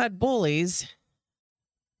still had bullies.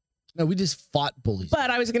 No, we just fought bullies. But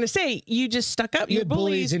I was going to say, you just stuck up. Your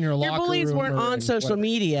bullies in your locker room. Your bullies weren't on social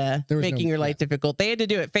media making your life difficult. They had to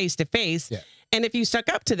do it face to face. And if you stuck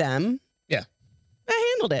up to them, I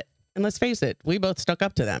handled it. And let's face it, we both stuck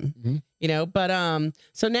up to them. But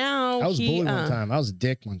so now I was bullied one time. I was a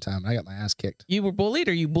dick one time. I got my ass kicked. You were bullied,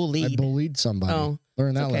 or you bullied? I bullied somebody. Oh,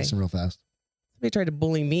 learned that lesson real fast. Somebody tried to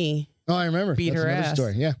bully me. Oh, I remember. Beat her ass.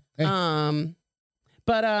 Story. Yeah. Hey.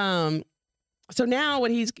 So now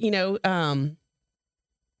what he's going to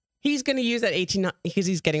use that because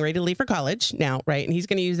he's getting ready to leave for college now, right? And he's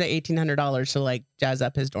going to use that $1,800 to like jazz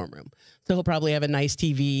up his dorm room. So he'll probably have a nice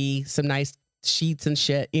TV, some nice sheets and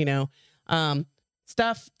shit,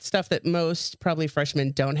 stuff that most probably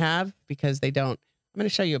freshmen don't have because they don't. I'm going to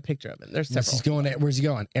show you a picture of him. There's several. Where's he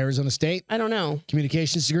going? Arizona State? I don't know.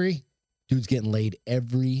 Communications degree? Dude's getting laid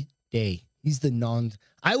every day. He's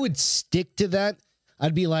I would stick to that.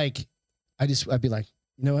 I'd be like, you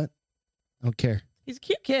know what? I don't care. He's a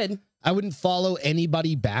cute kid. I wouldn't follow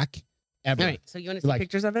anybody back ever. All right. So you want to see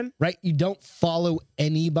pictures of him? Right. You don't follow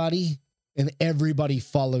anybody and everybody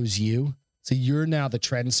follows you. So you're now the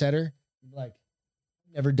trendsetter. Like,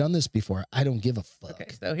 never done this before. I don't give a fuck. Okay.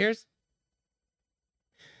 So here's.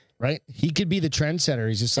 Right. He could be the trendsetter.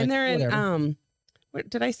 He's just like, and they're whatever. In, where,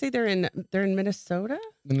 did I say they're in Minnesota?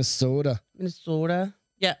 Minnesota.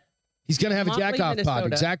 Yeah. He's going to have a jack-off pod.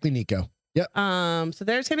 Exactly, Nico. Yep. So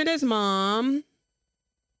there's him and his mom.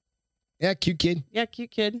 Yeah, cute kid. Yeah, cute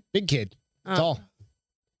kid. Big kid. Tall.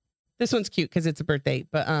 This one's cute because it's a birthday,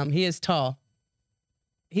 but he is tall.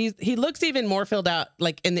 He looks even more filled out.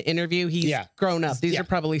 Like in the interview, he's grown up. These are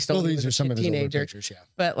probably still these are some of his older pictures. Yeah,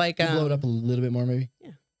 but like blow it up a little bit more, maybe.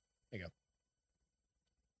 Yeah. There you go.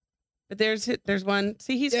 But there's one.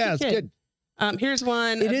 See, he's a cute kid. Good. Here's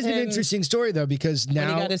one. It is an interesting story though because now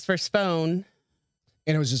when he got his first phone.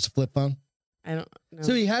 And it was just a flip phone? I don't know.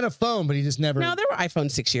 So he had a phone, but he just never... No, there were iPhones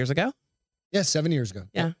 6 years ago. Yeah, 7 years ago.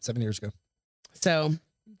 Yeah. 7 years ago. So...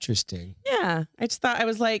 Interesting. Yeah. I just thought, I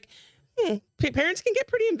was like, parents can get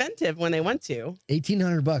pretty inventive when they want to.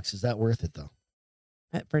 $1,800. Is that worth it, though?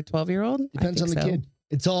 For a 12-year-old? Depends on the kid.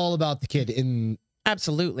 It's all about the kid.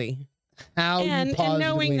 Absolutely. How and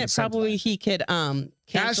knowing that probably he could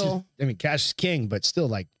cancel... Cash is king, but still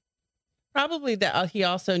like... Probably that he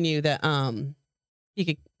also knew that... He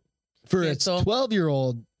could for cancel. A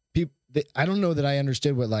 12-year-old, people. I don't know that I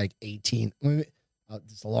understood what like 18.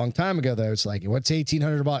 It's a long time ago though. It's like, what's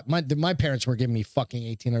 $1,800? My parents were giving me fucking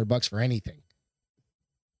 $1,800 for anything.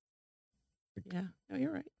 Yeah, no,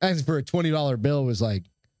 you're right. As for a $20 bill was like,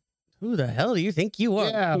 who the hell do you think you are?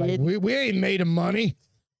 Yeah, like, we ain't made of money.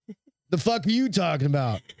 The fuck are you talking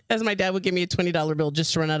about? As my dad would give me a $20 bill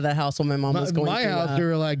just to run out of the house when my mom was going my through... house, they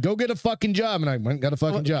were like, go get a fucking job. And I went and got a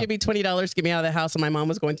fucking job. Give me $20, get me out of the house. And my mom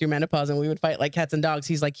was going through menopause and we would fight like cats and dogs.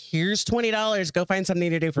 He's like, here's $20. Go find something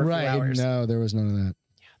to do for a few hours. No, there was none of that.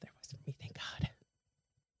 Yeah, there was for me. Thank God.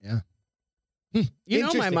 Yeah. You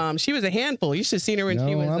know my mom. She was a handful. You should have seen her when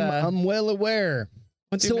she was... I'm well aware.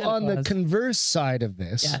 So on the converse side of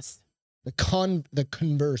this... Yes. The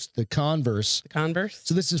converse.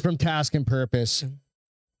 So this is from Task and Purpose. And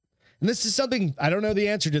this is something, I don't know the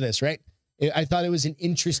answer to this, right? I thought it was an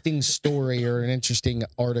interesting story or an interesting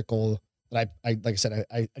article that I like I said,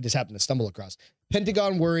 I just happened to stumble across.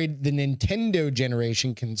 Pentagon worried the Nintendo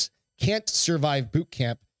generation can't survive boot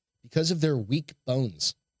camp because of their weak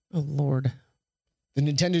bones. Oh, Lord. The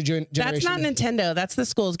Nintendo generation. That's not Nintendo. That's the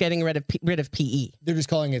schools getting rid of PE. They're just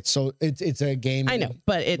calling it it's a game. I know,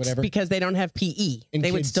 but it's whatever. Because they don't have PE. And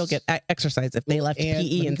they would still get exercise if they left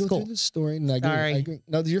PE in school. The story. And I agree.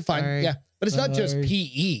 No, you're fine. Sorry. Yeah, but it's not just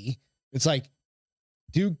PE. It's like,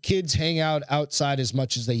 do kids hang out outside as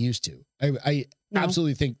much as they used to? I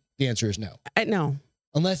absolutely think the answer is no. No.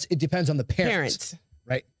 Unless it depends on the parents.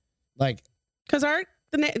 Right? Like, because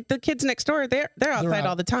the kids next door, they're outside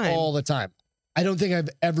all the time. All the time. I don't think I've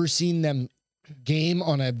ever seen them game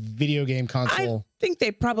on a video game console. I think they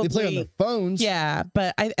probably play on their phones. Yeah,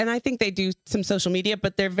 but I think they do some social media,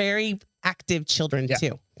 but they're very active children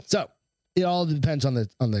too. So it all depends on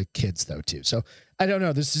the kids though too. So I don't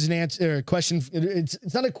know. This is an answer, a question.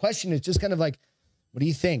 It's not a question. It's just kind of like, what do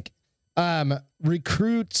you think?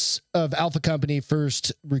 Recruits of Alpha Company,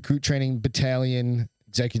 1st Recruit Training Battalion,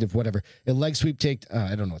 Executive, whatever. A leg sweep take.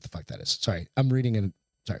 I don't know what the fuck that is. Sorry, I'm reading it.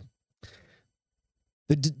 Sorry.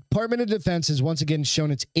 The Department of Defense has once again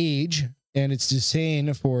shown its age and its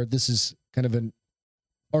disdain for, this is kind of an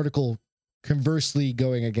article conversely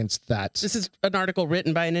going against that. This is an article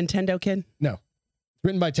written by a Nintendo kid? No.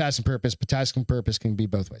 Written by Task and Purpose, but Task and Purpose can be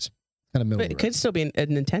both ways. Kind of middle. But it could still be a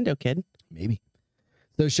Nintendo kid. Maybe.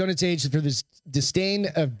 So shown its age for this disdain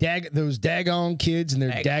of those daggone kids and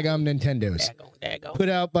their daggone Nintendos. Daggone. Put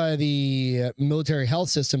out by the military health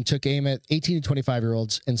system, took aim at 18 to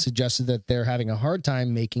 25-year-olds and suggested that they're having a hard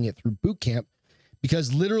time making it through boot camp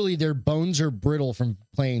because literally their bones are brittle from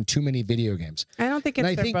playing too many video games. I don't think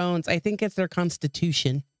it's their bones. I think it's their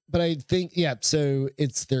constitution. But I think, yeah, so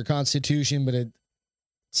it's their constitution, but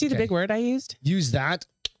see the big word I used? Use that.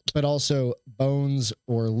 But also bones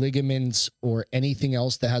or ligaments or anything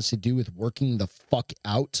else that has to do with working the fuck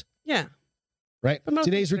out. Yeah. Right?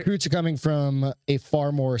 Today's recruits are coming from a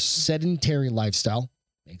far more sedentary lifestyle.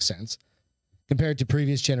 Makes sense. Compared to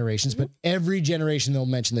previous generations. But every generation, they'll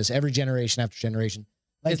mention this. Every generation after generation.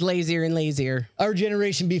 Is lazier and lazier. Our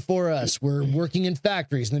generation before us, we're working in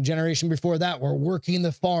factories. And the generation before that, we're working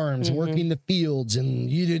the farms, working the fields. And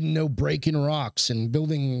you didn't know breaking rocks and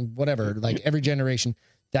building whatever. Like every generation.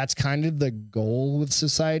 That's kind of the goal with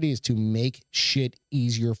society, is to make shit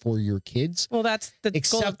easier for your kids. Well, that's the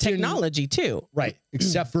goal of technology too. Right.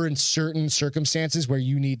 Except for in certain circumstances where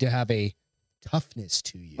you need to have a toughness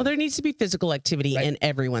to you. Well, there needs to be physical activity in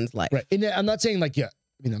everyone's life. Right. And I'm not saying like,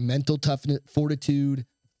 mental toughness, fortitude,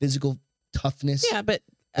 physical toughness. Yeah, but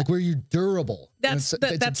like where you're durable. That's a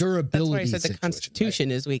durability. That's why I said the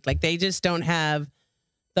Constitution is weak. Like they just don't have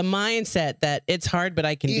the mindset that it's hard, but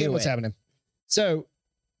I can do what's it. happening. So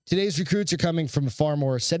today's recruits are coming from a far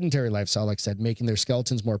more sedentary lifestyle, like I said, making their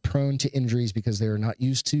skeletons more prone to injuries because they are not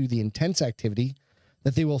used to the intense activity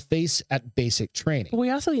that they will face at basic training. But we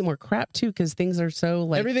also eat more crap too because things are so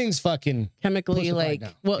like everything's fucking chemically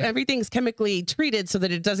everything's chemically treated so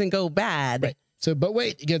that it doesn't go bad. Right. So, but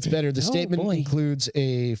wait, it gets better. The statement includes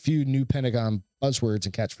a few new Pentagon buzzwords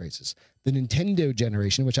and catchphrases. The Nintendo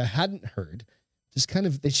generation, which I hadn't heard, just kind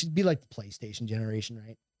of, they should be like the PlayStation generation,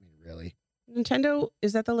 right? I mean, really. Nintendo,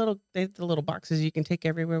 is that the little boxes you can take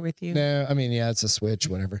everywhere with you? No, I mean, yeah, it's a Switch,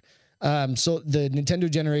 whatever. So the Nintendo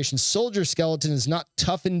generation soldier skeleton is not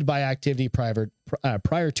toughened by activity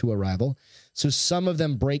prior to arrival, so some of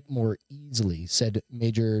them break more easily, said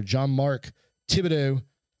Major Jean-Marc Thibodeau,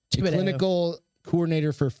 clinical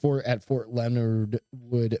coordinator at Fort Leonard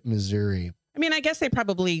Wood, Missouri. I mean, I guess they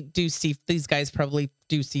probably do see, these guys probably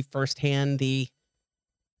do see firsthand the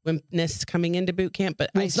wimpness coming into boot camp, but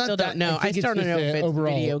I still don't know. I still don't know if it's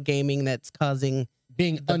video gaming that's causing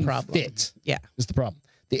being the unfit. Problem. Yeah, is the problem.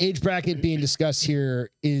 The age bracket being discussed here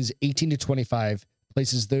is 18 to 25,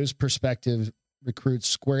 places those prospective recruits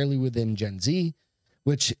squarely within Gen Z.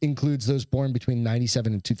 which includes those born between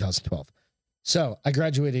 97 and 2012. So I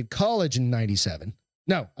graduated college in 97.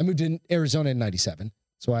 No, I moved to Arizona in 97.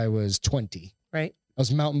 So I was 20. Right. I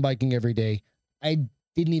was mountain biking every day. I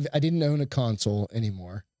didn't own a console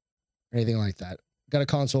anymore or anything like that. Got a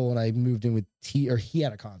console when I moved in with he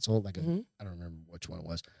had a console, like I don't remember which one it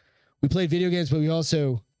was. We played video games, but we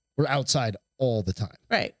also were outside all the time.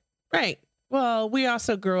 Right. Right. Well, we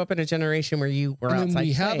also grew up in a generation where you were outside.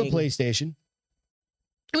 We have a PlayStation.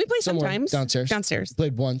 And we play sometimes downstairs.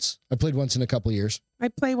 Played once. I played once in a couple of years. I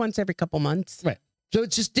play once every couple months. Right. So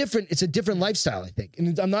it's just different. It's a different lifestyle, I think.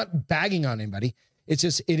 And I'm not bagging on anybody. It's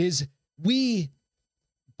just, I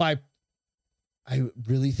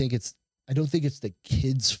don't think it's the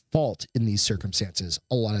kid's fault in these circumstances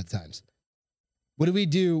a lot of times. What do we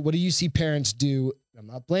do? What do you see parents do? I'm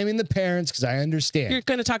not blaming the parents because I understand. You're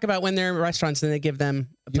going to talk about when they're in restaurants and they give them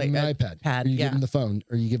an iPad. Or you give them the phone,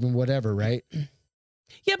 or you give them whatever, right?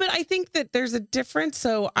 Yeah, but I think that there's a difference.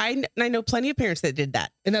 So I know plenty of parents that did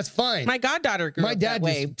that. And that's fine. My goddaughter grew up that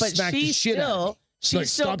way, but she still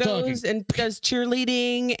goes and does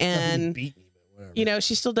cheerleading and, you know,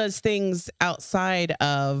 she still does things outside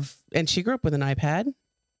of, and she grew up with an iPad.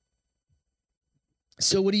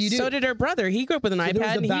 So what do you do? So did her brother. He grew up with an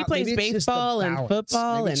iPad and he plays baseball and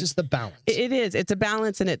football. Maybe it's just the balance. It is. It's a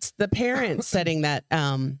balance, and it's the parents setting that,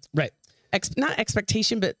 right. Not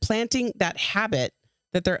expectation, but planting that habit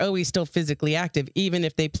that they're always still physically active, even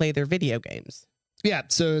if they play their video games. Yeah.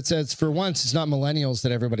 So it says, for once, it's not millennials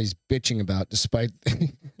that everybody's bitching about, despite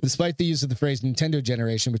the use of the phrase Nintendo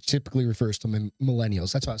generation, which typically refers to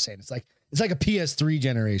millennials. That's what I was saying. It's like a PS3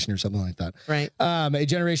 generation or something like that. Right. A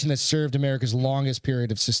generation that served America's longest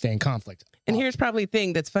period of sustained conflict. And here's probably the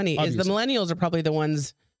thing that's funny is the millennials are probably the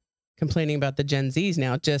ones complaining about the Gen Zs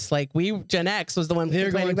now, just like Gen X was the one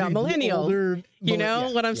complaining about millennials. You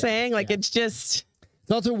know what I'm saying? Like, it's just...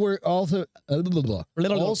 It's also worth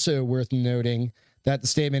noting that the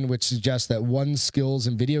statement, which suggests that one's skills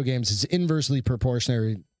in video games is inversely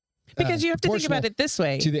proportional. Because you have to think about it this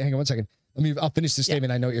way. Hang on one second. I'll finish the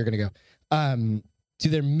statement. I know you're going to go. To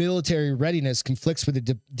their military readiness conflicts with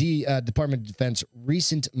the Department of Defense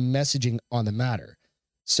recent messaging on the matter.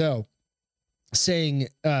 So, saying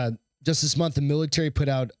just this month, the military put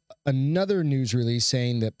out another news release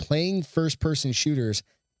saying that playing first-person shooters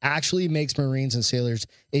actually makes Marines and sailors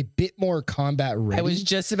a bit more combat ready. I was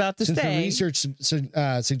just about to say. The research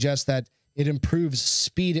suggests that it improves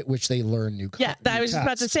speed at which they learn new. Yeah, I was just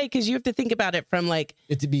about to say, because you have to think about it from like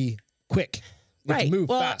it to be quick, right? To move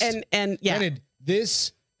fast. And yeah, granted,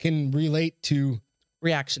 this can relate to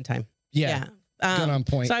reaction time. Yeah. Good on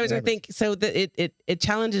point. So I was going to think so that it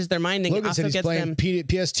challenges their mind and Logan also said he's gets playing them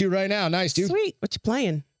PS2 right now. Nice, dude. Sweet. What you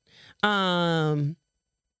playing?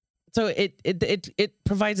 So it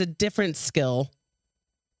provides a different skill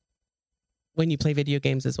when you play video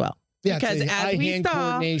games as well. Yeah, because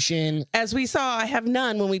as we saw, I have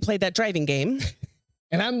none when we played that driving game.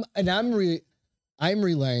 And I'm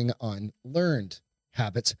relying on learned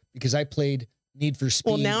habits because I played Need for Speed.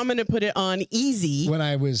 Well, now I'm going to put it on easy when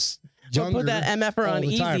I was younger. We'll put that MFR on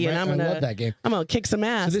easy, time, right? and I love that game. I'm going to kick some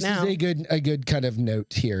ass. So this is a good kind of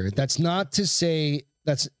note here. That's not to say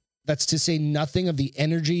that's to say nothing of the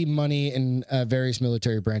energy, money, and various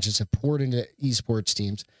military branches have poured into esports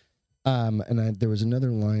teams. There was another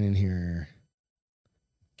line in here.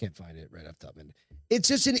 Can't find it right off the top of it. It's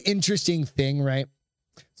just an interesting thing, right?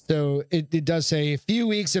 So it does say a few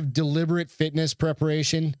weeks of deliberate fitness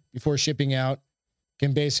preparation before shipping out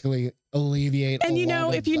can basically alleviate. And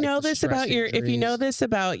if you know this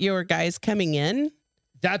about your guys coming in,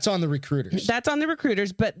 that's on the recruiters. That's on the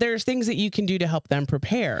recruiters, but there's things that you can do to help them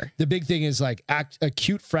prepare. The big thing is like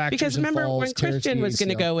acute fractures. Because remember when Christian was going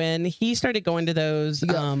to go in, he started going to those. He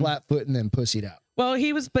got flat foot and then pussied out. Well,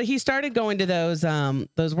 he started going to those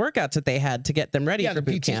workouts that they had to get them ready for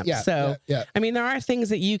boot camp. Yeah. I mean, there are things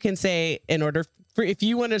that you can say in order for if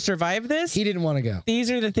you want to survive this. He didn't want to go.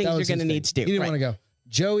 These are the things you're going to need to do. He didn't want to go.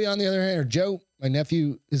 Joey, on the other hand, or Joe, my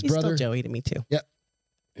nephew, his brother. Still Joey to me too. Yeah,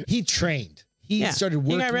 he trained. He started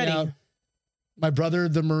working out. My brother,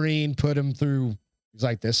 the Marine, put him through. He's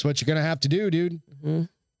like, "This is what you're gonna have to do, dude." Mm-hmm.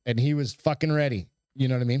 And he was fucking ready. You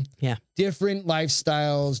know what I mean? Yeah. Different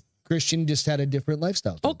lifestyles. Christian just had a different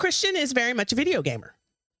lifestyle. Well, Christian is very much a video gamer.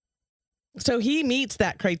 So he meets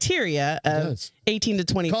that criteria of 18 to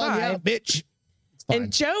 25. Call me out, bitch.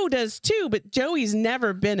 And Joe does too, but Joey's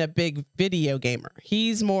never been a big video gamer.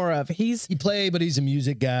 He's more of he play, but he's a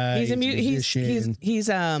music guy. He's a musician.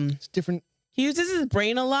 It's different. He uses his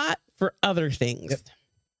brain a lot for other things. Yep.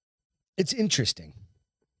 It's interesting.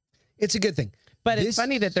 It's a good thing. But it's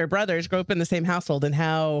funny that their brothers grew up in the same household and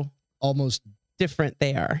how almost different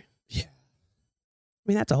they are. Yeah. I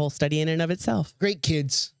mean, that's a whole study in and of itself. Great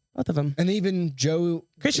kids. Both of them. And even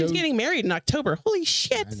Christian's getting married in October. Holy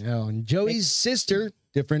shit. I know. And Joey's sister,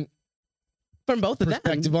 different from both of them.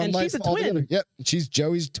 Perspective on and life she's a twin. altogether. Yep. She's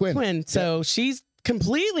Joey's twin. So she's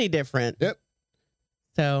completely different. Yep.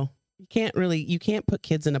 So you can't put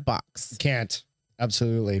kids in a box. You can't.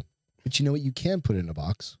 Absolutely. But you know what you can put in a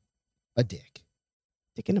box? A dick.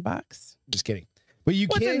 Dick in a box? Just kidding. But you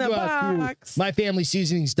can go out to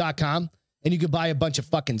myfamilyseasonings.com and you can buy a bunch of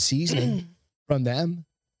fucking seasoning from them.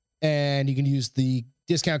 And you can use the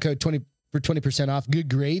discount code 20% off. Good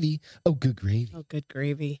gravy. Oh, good gravy. Oh, good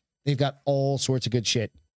gravy. They've got all sorts of good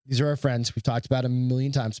shit. These are our friends. We've talked about them a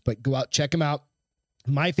million times, but go out, check them out.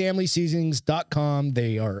 myfamilyseasonings.com.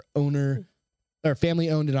 They are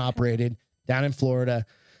family owned and operated down in Florida.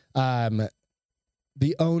 The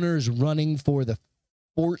owner's running for the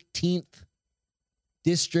 14th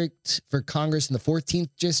district for Congress in the 14th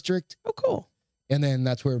district. Oh, cool. And then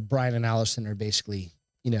that's where Brian and Allison are basically,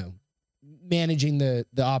 managing the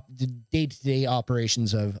day-to-day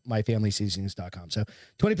operations of myfamilyseasonings.com. So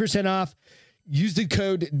 20% off. Use the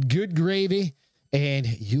code GOODGRAVY and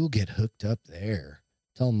you'll get hooked up there.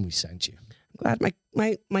 Tell them we sent you. I'm glad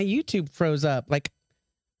my YouTube froze up. Like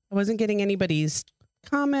I wasn't getting anybody's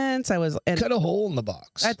comments. Cut a hole in the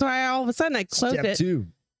box. That's why all of a sudden I closed it. Step 2.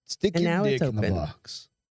 Stick your dick in the box.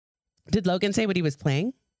 Did Logan say what he was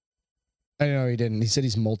playing? I know he didn't. He said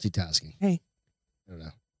he's multitasking. Hey. I don't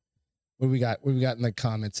know. What do we got? What do we got in the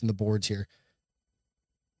comments and the boards here?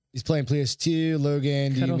 He's playing PS2.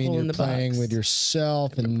 Logan, do you mean you're playing with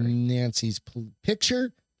yourself and Nancy's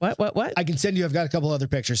picture? What? I can send you. I've got a couple other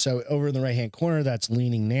pictures. So over in the right-hand corner, that's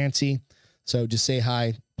leaning Nancy. So just say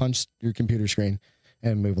hi, punch your computer screen,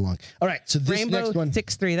 and move along. All right. So this next one,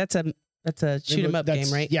 6-3. That's a shoot 'em up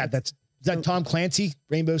game, right? Yeah. Is that Tom Clancy?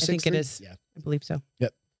 Rainbow 6-3? I think it is. Yeah, I believe so.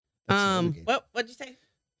 Yep. What'd you say?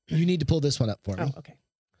 You need to pull this one up for me. Oh, okay.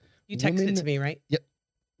 You texted it to me, right? Yep.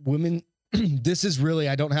 Women. This is really,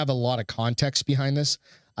 I don't have a lot of context behind this.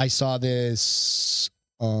 I saw this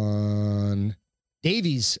on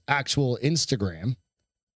Davey's actual Instagram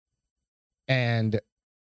and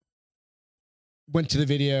went to the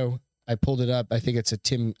video. I pulled it up. I think it's a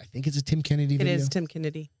Tim Kennedy video. It is Tim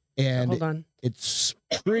Kennedy. And hold on. It's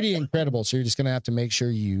pretty incredible. So you're just going to have to make sure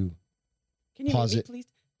you pause it. Please?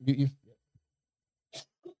 You.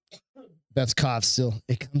 Beth's cough still.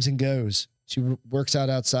 It comes and goes. She works out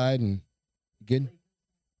outside and good.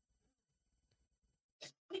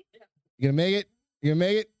 You gonna make it? You gonna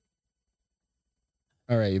make it?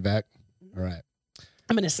 All right, you back. All right.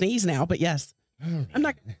 I'm gonna sneeze now, but yes. Right. I'm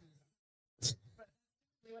not. What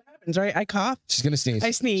happens, right? I cough. She's gonna sneeze.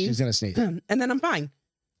 I sneeze. She's gonna sneeze. And then I'm fine.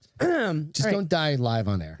 Just don't die live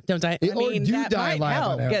on air. Don't die. I mean, do that die might live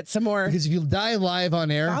help on air. get some more Because if you die live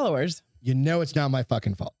on air, followers. You know it's not my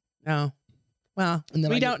fucking fault. No. Well, and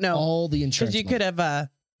then we don't know all the insurance. Because you could have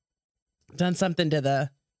done something to the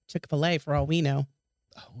Chick-fil-A for all we know.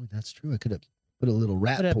 Oh, that's true. I could have put a little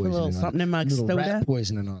rat poison. Put a little something in my soda. Rat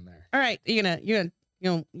poisoning on there. All right, you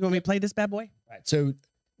want me to play this bad boy? All right. So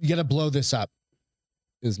you got to blow this up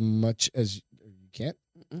as much as you can.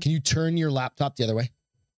 Can you turn your laptop the other way,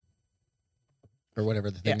 or whatever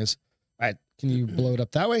the thing is? All right. Can you blow it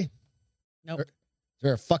up that way? Nope. Is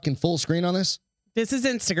there a fucking full screen on this? This is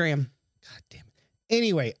Instagram. God damn it.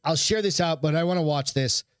 Anyway, I'll share this out, but I want to watch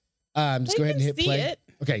this. Just go ahead and hit play.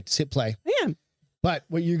 Okay, just hit play. I am. But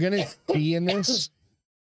what you're going to see in this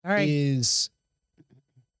is...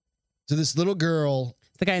 So this little girl...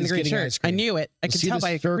 It's the guy in the green shirt. I knew it. I could tell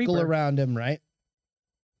by a circle around him, right?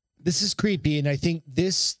 This is creepy, and I think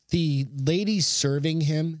the lady serving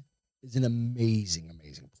him is an amazing.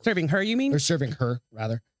 Serving her, you mean? Or serving her,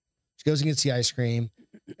 rather. She goes and gets the ice cream,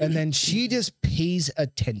 and then she just pays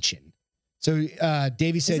attention. So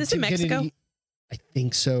Davey said, is this in Mexico? Kennedy, I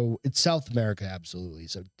think so. It's South America, absolutely.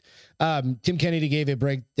 So Tim Kennedy gave a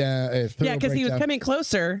breakdown. Yeah, because he was coming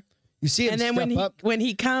closer. You see him, and then when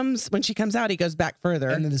she comes out, he goes back further.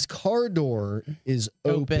 And then this car door is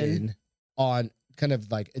open on kind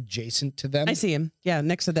of like adjacent to them. I see him. Yeah,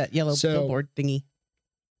 next to that yellow billboard thingy.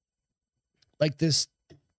 Like this.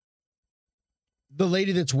 The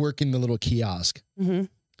lady that's working the little kiosk. Mm-hmm.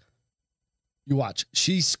 You watch.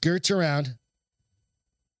 She skirts around.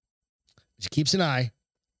 She keeps an eye.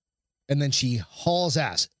 And then she hauls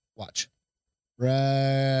ass. Watch.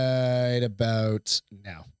 Right about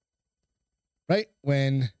now. Right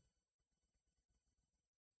when.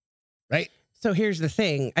 Right? So here's the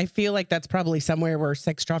thing. I feel like that's probably somewhere where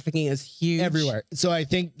sex trafficking is huge. Everywhere. So I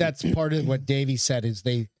think that's part of what Davey said is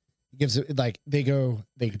they He gives it like they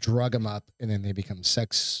drug him up and then they become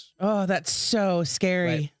sex. Oh, that's so scary.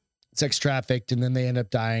 Right? Sex trafficked, and then they end up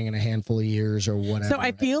dying in a handful of years or whatever. So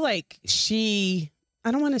I feel like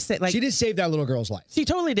I don't want to say like she did save that little girl's life. She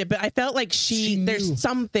totally did, but I felt like there's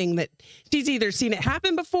something that she's either seen it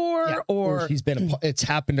happen before or it's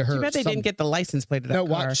happened to her. Too bad they didn't get the license plate of that car.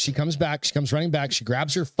 Watch. She comes back. She comes running back. She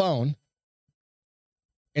grabs her phone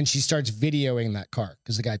and she starts videoing that car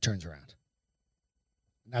because the guy turns around.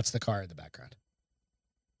 And that's the car in the background.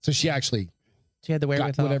 So she had the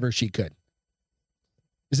wherewithal. Whatever she could.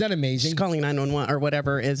 Isn't that amazing? She's calling 911 or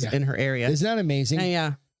whatever is in her area. Isn't that amazing?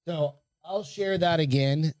 Yeah. So I'll share that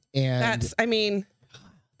again. And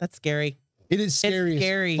that's scary. It is scary. It's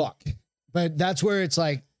scary. As fuck. But that's where it's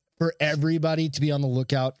like for everybody to be on the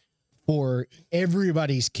lookout for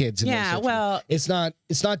everybody's kids. Well, it's not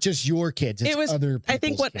just your kids. It was other people's I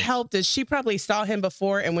think what kids. helped is she probably saw him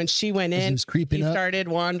before, and when she went in, he started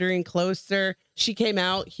wandering closer. She came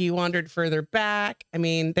out, he wandered further back. I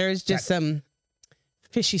mean, there's just some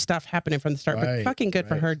fishy stuff happening from the start, but fucking good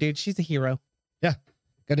for her, dude. She's a hero. Yeah.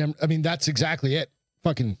 Goddamn, I mean, that's exactly it.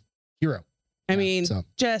 Fucking hero. I mean,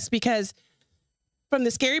 just because from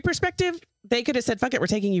the scary perspective, they could have said, fuck it, we're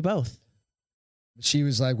taking you both. She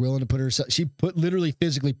was like willing to put herself, literally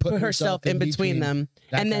physically put herself in between them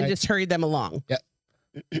and then just hurried them along. Yeah.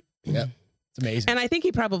 Yeah. It's amazing. And I think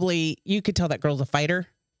you could tell that girl's a fighter.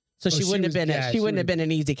 So she wouldn't have been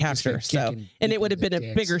an easy capture. So, and it would have been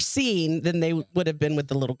a bigger scene than they would have been with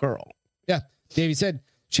the little girl. Yeah. Davey said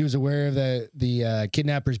she was aware of the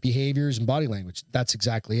kidnapper's behaviors and body language. That's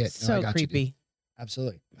exactly it. So creepy.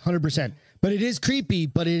 Absolutely. 100%. But it is creepy,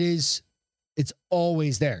 but it's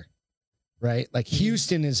always there. Right? Like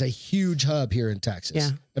Houston is a huge hub here in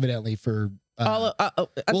Texas, evidently for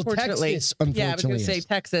unfortunately. Texas, unfortunately, I was going to say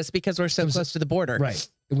Texas because we're so close to the border. Right.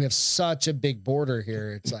 And we have such a big border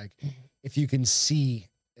here. It's like, if you can see,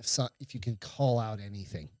 if you can call out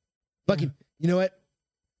anything, fucking, you know what?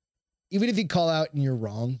 Even if you call out and you're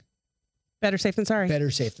wrong, better safe than sorry. Better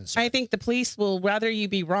safe than sorry. I think the police will rather you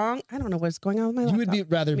be wrong. I don't know what's going on with my laptop. You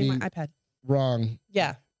would rather be my iPad. Wrong.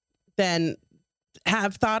 Yeah. Than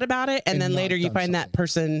have thought about it. And then later you find that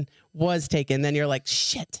person was taken. Then you're like,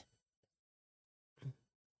 shit.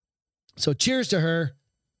 So cheers to her.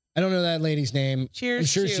 I don't know that lady's name. Cheers.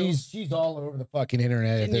 I'm sure she's all over the fucking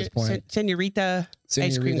internet at this point. Senorita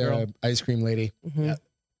ice cream girl. Ice cream lady. Mm-hmm. Yeah.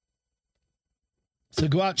 So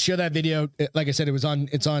go out, share that video. Like I said,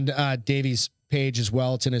 it's on Davey's page as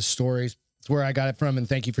well. It's in his stories. It's where I got it from. And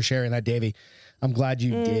thank you for sharing that, Davey. I'm glad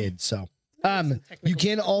you did. So you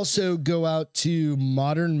can also go out to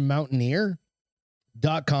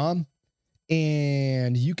modernmountaineer.com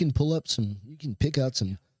and you can pick out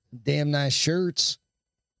some damn nice shirts.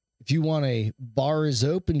 If you want a bar is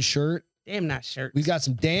open shirt. Damn nice shirt. We got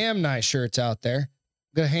some damn nice shirts out there.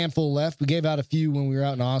 Got a handful left. We gave out a few when we were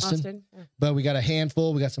out in Austin. Yeah. But we got a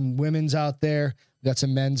handful. We got some women's out there. We got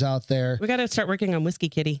some men's out there. We got to start working on Whiskey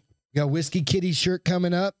Kitty. We got Whiskey Kitty shirt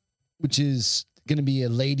coming up, which is going to be a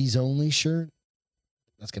ladies only shirt.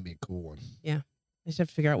 That's going to be a cool one. Yeah. I just have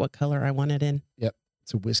to figure out what color I want it in. Yep.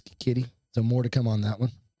 It's a Whiskey Kitty. So more to come on that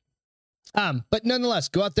one. But nonetheless,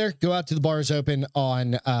 go out there, go out to the Bars Open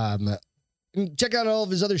on, and check out all of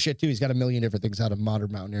his other shit too. He's got a million different things out of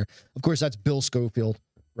Modern Mountaineer. Of course, that's Bill Schofield,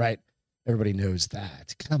 right? Everybody knows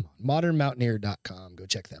that. Come on, modernmountaineer.com. Go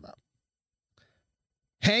check them out.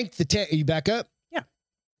 Hank the Tank, are you back up? Yeah.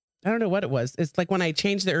 I don't know what it was. It's like when I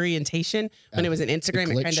changed the orientation, when it was an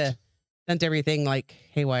Instagram, it kind of sent everything like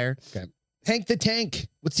haywire. Okay. Hank the Tank,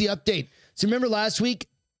 what's the update? So remember last week?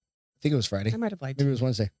 I think it was Friday. I might have lied. Maybe it was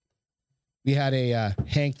Wednesday. We had a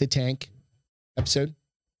Hank the Tank episode.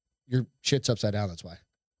 Your shit's upside down. That's why.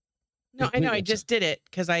 No, I know. I just did it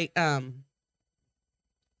because I.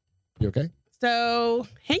 You okay? So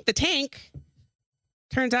Hank the Tank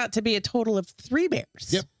turns out to be a total of 3 bears.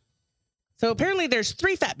 Yep. So apparently there's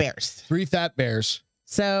 3 fat bears. 3 fat bears.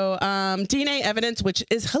 So DNA evidence, which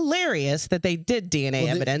is hilarious that they did DNA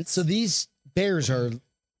evidence. So these bears are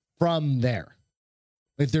from there.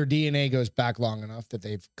 If their DNA goes back long enough that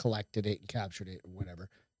they've collected it and captured it or whatever,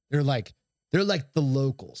 they're like the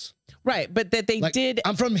locals, right? But that they did.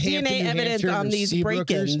 I'm from Hampton, DNA evidence on these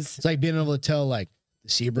break-ins. It's like being able to tell like the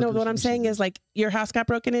Seabrookers. No, what I'm saying is like your house got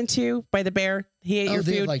broken into by the bear. He ate your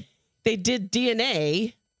food. They did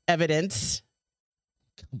DNA evidence.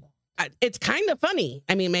 Come on. It's kind of funny.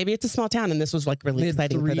 I mean, maybe it's a small town and this was like really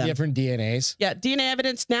exciting for them. 3 different DNAs. Yeah. DNA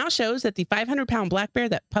evidence now shows that the 500-pound black bear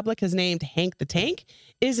that public has named Hank the Tank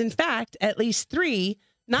is in fact at least 3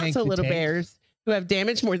 not so little bears who have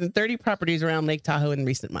damaged more than 30 properties around Lake Tahoe in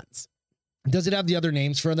recent months. Does it have the other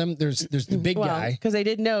names for them? There's the big guy. Because they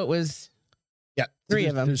didn't know it was three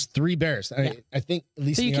of them. There's 3 bears. I think at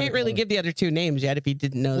least. So you can't really give the other 2 names yet if you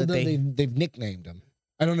didn't know that they've nicknamed them.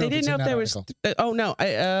 I don't know. They didn't know if there was. Oh no.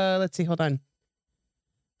 Let's see. Hold on.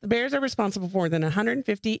 The bears are responsible for more than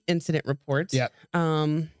 150 incident reports. Yeah.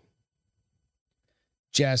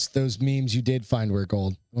 Jess, those memes you did find were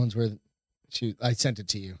gold. The ones where I sent it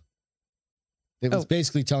to you. It was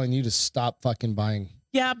basically telling you to stop fucking buying.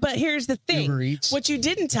 Yeah, but here's the thing. What you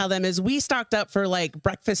didn't tell them is we stocked up for like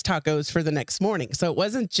breakfast tacos for the next morning. So it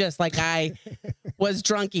wasn't just like I was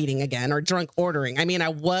drunk eating again or drunk ordering. I mean, I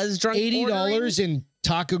was drunk $80 in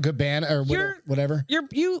Taco Cabana or whatever.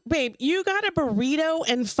 Babe, you got a burrito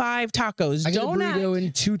and 5 tacos. I got a burrito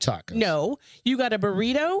and 2 tacos. No, you got a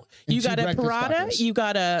burrito, you got a parada, you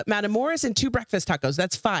got a Matamoros and 2 breakfast tacos.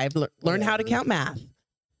 That's 5. Learn how to count math.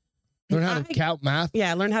 Learn how to count math?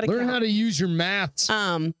 Yeah, learn how to use your maths.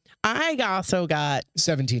 I also got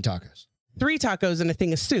 17 tacos. 3 tacos and a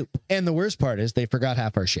thing of soup. And the worst part is they forgot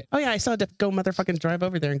half our shit. Oh yeah, I still had to go motherfucking drive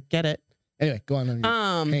over there and get it. Anyway, go on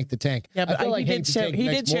Hank the Tank. Yeah, but he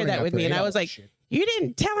did share that with me, and I was like, you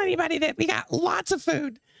didn't tell anybody that we got lots of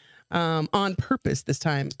food on purpose this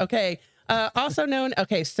time. Okay. Also known,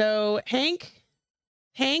 so Hank,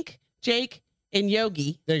 Jake, and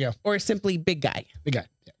Yogi. There you go. Or simply Big Guy. Big Guy.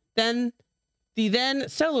 Yeah. Then the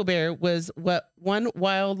solo bear was what one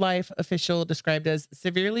wildlife official described as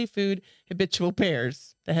severely food habitual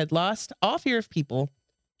bears that had lost all fear of people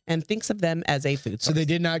and thinks of them as a food source. So they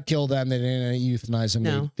did not kill them. They didn't euthanize them.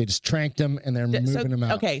 No. They just tranked them and they're moving them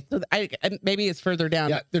out. Okay. So maybe it's further down.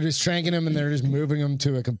 Yeah. They're just tranking them and they're just moving them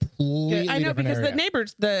to a completely I know, because area. The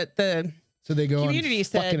neighbors, so they go community on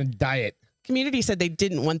fucking a diet. Community said they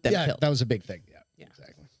didn't want them killed. That was a big thing. Yeah.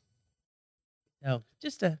 Exactly. So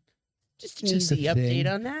just an easy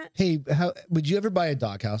update on that. Hey, would you ever buy a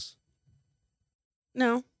doghouse?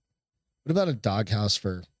 No. What about a doghouse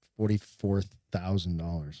for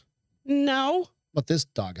 $44,000? No. But this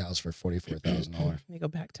doghouse for $44,000. Let me go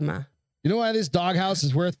back to my. You know why this doghouse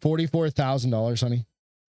is worth $44,000, honey?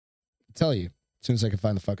 I'll tell you as soon as I can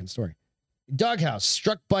find the fucking story. Doghouse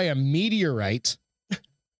struck by a meteorite. It's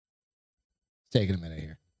taking a minute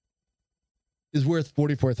here. Is worth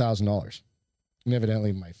 $44,000. And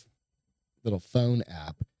evidently, my little phone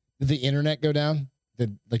app. Did the internet go down?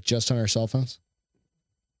 Like just on our cell phones?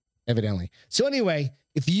 Evidently. So anyway,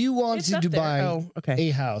 if you wanted to buy a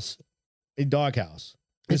house, a doghouse.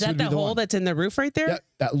 Is that the hole that's in the roof right there?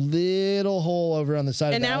 That little hole over on the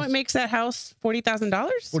side of the house. And now it makes that house $40,000?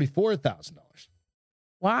 $44,000.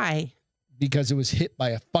 Why? Because it was hit by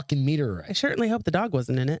a fucking meteorite. I certainly hope the dog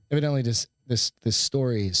wasn't in it. Evidently, this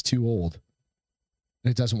story is too old. And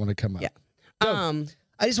it doesn't want to come up. Yeah. So,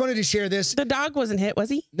 I just wanted to share this. The dog wasn't hit,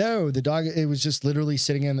 was he? No, the dog, it was just literally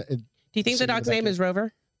sitting in. Do you think the dog's name is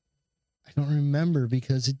Rover? I don't remember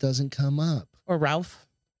because it doesn't come up. Or Ralph?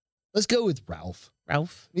 Let's go with Ralph.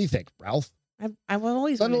 Ralph? What do you think, Ralph? I've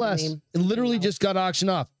always nonetheless, it literally just got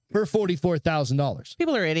auctioned off for $44,000.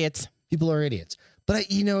 People are idiots. People are idiots. But,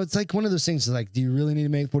 it's like one of those things like, do you really need to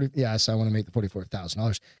make Yes, I want to make the $44,000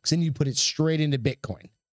 because then you put it straight into Bitcoin.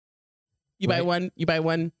 You buy one.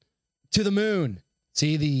 To the moon.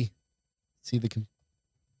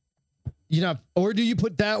 Or do you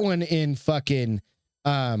put that one in fucking,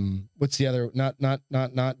 what's the other, not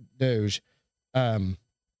Doge. Shiba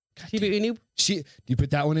Inu? Do you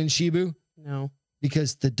put that one in Shibu? No.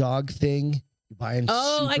 Because the dog thing, you buy in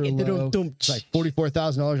I get low. It's like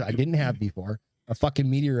 $44,000 I didn't have before. A fucking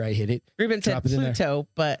meteorite hit it. Ruben said Pluto,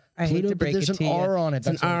 but I hate to break it to you. There's an R on it. It's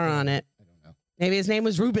an R on it. I don't know. Maybe his name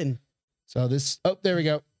was Ruben. So there we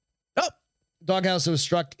go. Oh, doghouse that was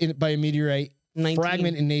struck by a meteorite 19.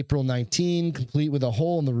 Fragment in April 19, complete with a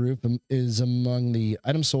hole in the roof, is among the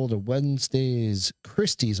items sold at Wednesday's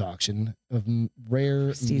Christie's auction of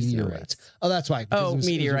rare meteorites. Oh, that's why.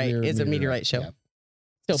 Meteorite is a meteorite show.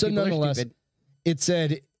 Yeah. So nonetheless, it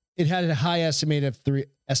said it had a high estimate of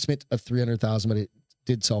 $300,000, but it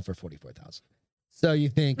did sell for $44,000. So you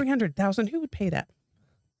think $300,000? Who would pay that?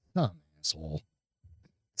 Some asshole.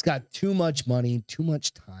 It's got too much money, too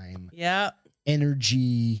much time. Yeah.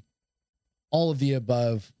 Energy. All of the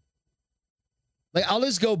above. Like, I'll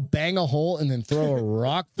just go bang a hole and then throw a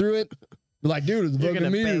rock through it. Be like, dude, it's a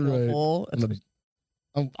fucking meteorite.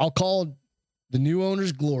 I'll call the new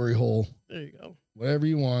owner's glory hole. There you go. Whatever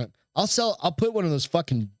you want. I'll put one of those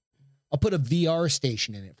I'll put a VR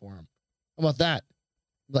station in it for him. How about that?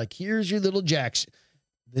 Like, here's your little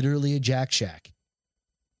literally a Jack Shack.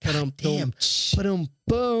 God damn.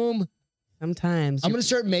 Boom. Sometimes. I'm going to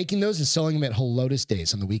start making those and selling them at Helotus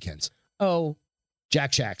Days on the weekends. Oh.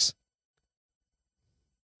 Jack Shacks.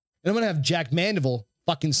 And I'm going to have Jack Mandeville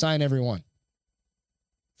fucking sign every one.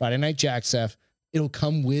 Friday Night Jack Seth. It'll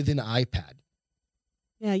come with an iPad.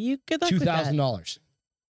 Yeah, you good luck with that. $2,000.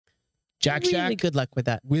 Jack really Shack. Good luck with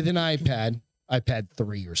that. With an iPad, iPad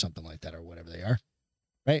 3 or something like that, or whatever they are.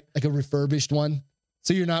 Right? Like a refurbished one.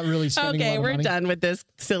 So you're not really spending a lot of money. Okay, we're done with this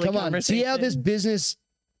silly conversation. See how this business,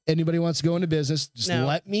 anybody wants to go into business, just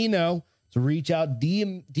let me know. So reach out,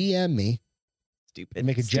 DM me. Stupid.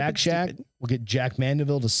 Make a Jack Shack. Stupid. We'll get Jack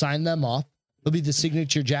Mandeville to sign them off. It'll be the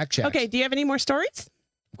signature Jack Shack. Okay, do you have any more stories?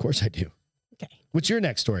 Of course I do. Okay. What's your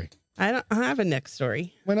next story? I don't have a next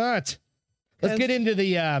story. Why not? Let's get into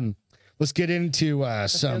the some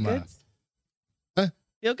feel goods?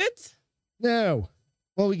 Feel goods? No.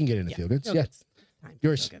 Well, we can get into feel goods. Feel Yeah. goods. Time for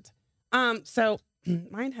Yours. feel goods. So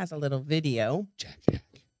mine has a little video. Jack Shack.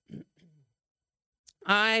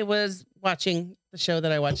 I was watching the show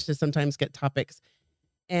that I watch to sometimes get topics,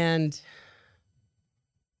 and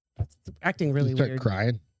it's acting really You start weird.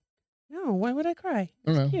 crying. No, why would I cry?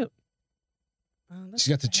 I don't know. It's cute. She's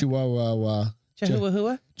got the chihuahua.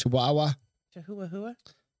 Chihuahua. Chihuahua. Chihuahua.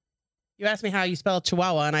 You asked me how you spell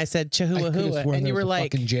Chihuahua, and I said I could've Chihuahua, sworn and you there was were a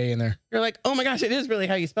like, fucking J in there. you're like, oh my gosh, it is really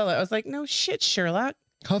how you spell it. I was like, no shit, Sherlock.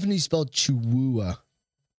 How often do you spell Chihuahua?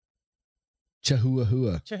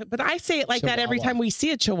 Chihuahua. But I say it like that every Chihuahua. time we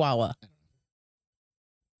see a Chihuahua.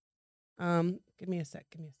 Give me a sec.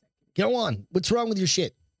 Go on. What's wrong with your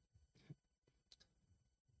shit?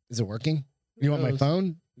 Is it working? You want my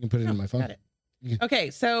phone? You can put it in my phone. Got it. Okay,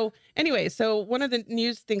 so anyway, so one of the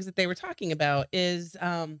news things that they were talking about is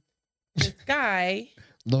this guy.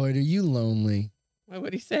 Lloyd, are you lonely? What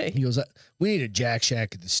would he say? He goes, we need a Jack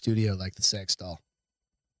Shack at the studio like the sex doll.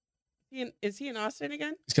 Is he in Austin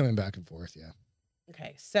again? He's coming back and forth, yeah.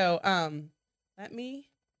 Okay, so I'm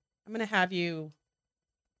gonna have you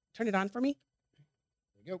turn it on for me.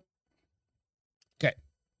 There you go. Okay.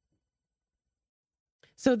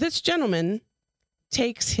 So this gentleman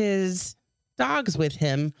takes his dogs with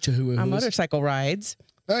him on motorcycle rides.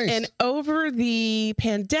 Nice. And over the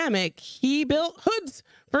pandemic, he built hoods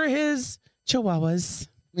for his chihuahuas.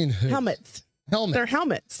 I mean, hoods. Helmets. They're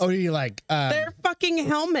helmets. Oh, you like they're fucking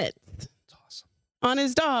helmets. That's awesome. On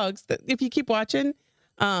his dogs. If you keep watching,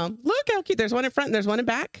 look how cute. There's one in front and there's one in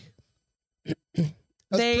back. That's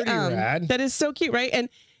pretty rad. That is so cute, right? And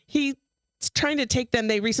he's trying to take them.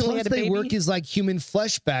 They recently had a baby. They work as like human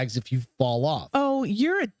flesh bags if you fall off. Oh,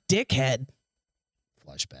 you're a dickhead.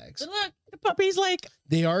 Flesh bags. But look, the puppy's like.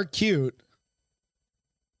 They are cute,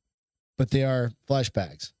 but they are flesh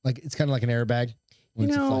bags. Like it's kind of like an airbag when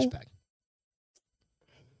it's a flesh bag.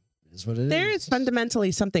 It is what it is. There is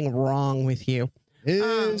fundamentally something wrong with you. It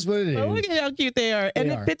is what it is. Look at how cute they are.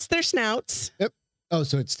 And it fits their snouts. Yep. Oh,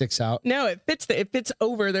 so it sticks out. No, it fits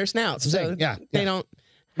over their snouts. So they don't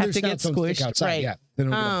have to get squished. Outside, right. Yeah. They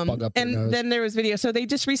don't get a bug up their nose. And then there was video. So they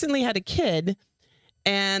just recently had a kid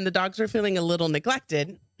and the dogs were feeling a little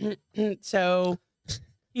neglected. So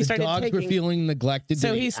he started dogs were feeling neglected.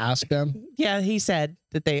 So he asked them. Yeah, he said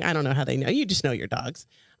that I don't know how they know. You just know your dogs.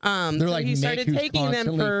 They're like he started taking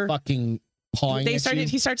them for fucking pawing. He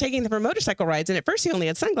started taking them for motorcycle rides, and at first he only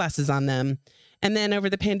had sunglasses on them. And then over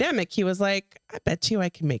the pandemic, he was like, I bet you I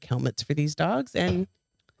can make helmets for these dogs. And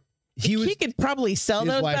he could probably sell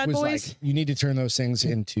those bad boys. Like, you need to turn those things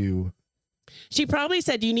into. She probably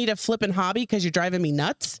said, you need a flipping hobby because you're driving me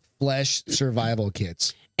nuts. Flesh survival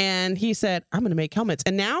kits. And he said, I'm going to make helmets.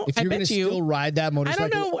 And now if you're going to still ride that motorcycle. I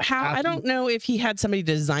don't know how. I don't know if he had somebody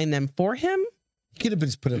design them for him. He could have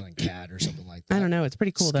just put it on CAD or something like that. I don't know. It's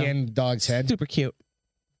pretty cool though. Scan the dog's head. Super cute.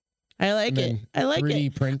 I like it. I like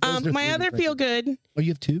it. Print. My other feel good. Oh, you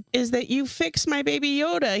have two? Is that you fixed my baby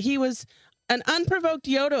Yoda. He was an unprovoked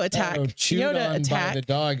Yoda attack. Yoda attack by the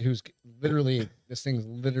dog who's literally, this thing's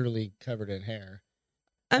literally covered in hair.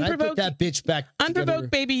 Unprovoked, I put that bitch back unprovoked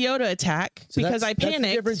baby Yoda attack because I panicked.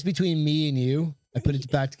 That's the difference between me and you. I put it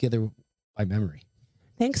back together by memory.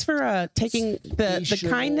 Thanks for taking the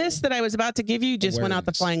kindness that I was about to give you just went out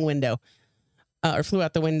the flying window. Or flew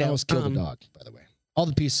out the window. I almost killed the dog, by the way. All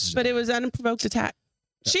the pieces. But it was unprovoked attack.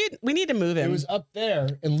 We need to move him. It was up there,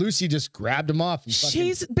 and Lucy just grabbed him off. And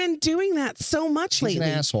she's been doing that so much lately.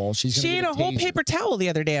 She's an asshole. She ate a whole paper towel the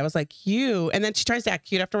other day. I was like, and then she tries to act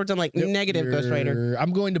cute afterwards. I'm like, negative, Ghost Rider.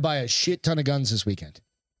 I'm going to buy a shit ton of guns this weekend.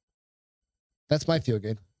 That's my feel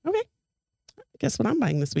good. Okay. Guess what I'm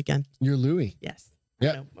buying this weekend? You're Louie. Yes.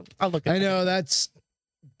 Yeah. I'll look at I know that's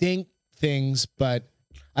dink things, but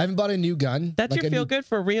I haven't bought a new gun. That's your feel good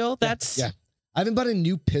for real? That's yeah. I haven't bought a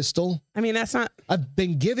new pistol. I mean, that's not. I've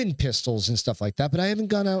been given pistols and stuff like that, but I haven't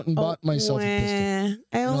gone out and bought myself a pistol.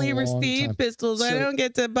 I only receive pistols. I don't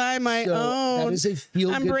get to buy my own. That is a feel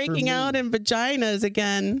good. I'm breaking out in vaginas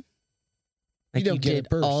again. Like you did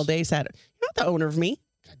all day Saturday. You're not the owner of me.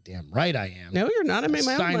 Damn right I am. No, you're not. I make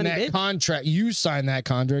my own money. That contract. You signed that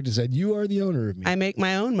contract and said you are the owner of me. I make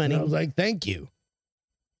my own money. And I was like, thank you.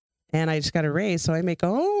 And I just got a raise, so I make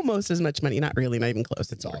almost as much money. Not really, not even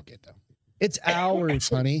close. It's all good though. It's hours,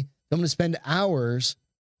 honey. I'm going to spend hours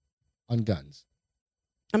on guns.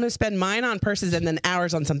 I'm going to spend mine on purses and then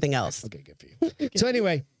hours on something else. Okay, good for you. So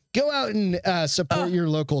anyway, go out and support your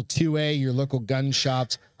local 2A, your local gun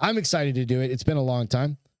shops. I'm excited to do it. It's been a long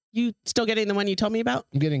time. You still getting the one you told me about?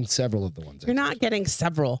 I'm getting several of the ones. You're not getting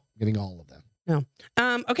several. I'm getting all of them. No.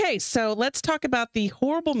 Okay, so let's talk about the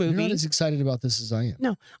horrible movie. You're not as excited about this as I am.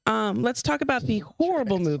 No. Let's talk about the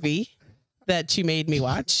horrible movie that you made me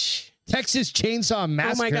watch. Texas Chainsaw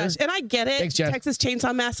Massacre. Oh my gosh. And I get it. Thanks, Jeff. Texas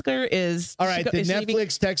Chainsaw Massacre is... All right, the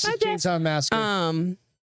Netflix Texas Chainsaw Massacre.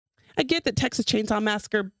 I get that Texas Chainsaw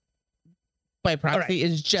Massacre by proxy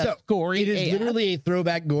is just gory. It is literally a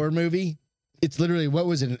throwback gore movie. It's literally, what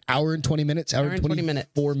was it, an hour and 20 minutes? Hour and 20 minutes.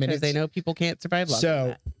 4 minutes. Because they know people can't survive long.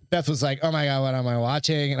 So Beth was like, oh my God, what am I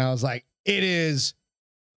watching? And I was like, it is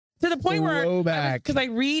to the point throwback. where, because I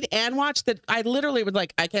read and watch that, I literally was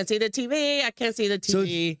like, I can't see the TV. I can't see the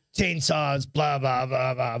TV. So chainsaws, blah, blah,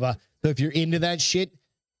 blah, blah, blah. So if you're into that shit,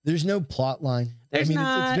 there's no plot line. There's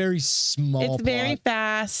not. It's very small. It's very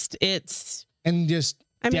fast. And just...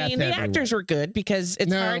 I mean, the actors were good because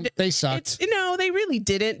it's hard. They sucked. No, they really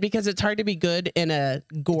didn't because it's hard to be good in a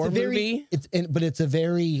gore movie. But it's a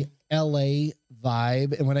very LA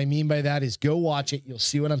vibe. And what I mean by that is go watch it. You'll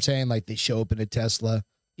see what I'm saying. Like they show up in a Tesla.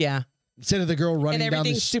 Yeah. Instead of the girl running down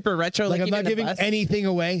the super retro. Like I'm not giving anything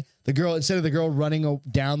away. Instead of the girl running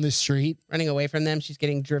down the street. Running away from them, she's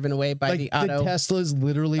getting driven away by the auto. The Tesla's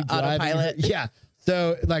literally driving autopilot. Yeah.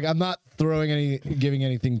 So like I'm not giving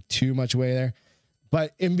anything too much away there.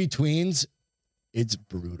 But in betweens, it's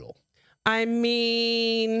brutal. I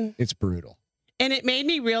mean, it's brutal. And it made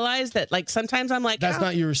me realize that, like, sometimes I'm like, that's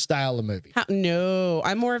not your style of movie. No,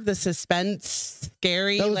 I'm more of the suspense,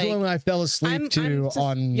 scary. That was the one I fell asleep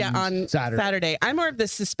on Saturday. I'm more of the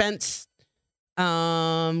suspense,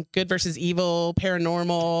 good versus evil,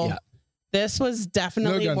 paranormal. Yeah. This was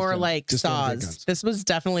definitely more like Saws. This was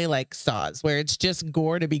definitely like Saws, where it's just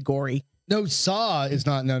gore to be gory. No, Saw is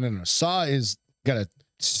not. No. Saw is got a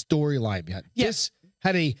storyline behind. Yes,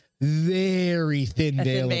 had a very thin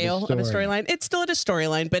veil of a storyline. It still had a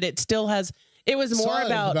storyline, but it still has. It was more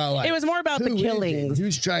about like, it was more about the killings.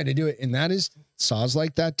 Who's trying to do it, and that is Saws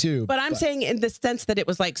like that too. But I'm saying in the sense that it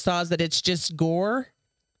was like Saws, that it's just gore.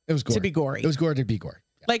 It was gore to be gory. It was gore to be gore.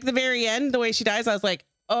 Yeah. Like the very end, the way she dies, I was like,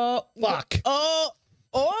 oh fuck,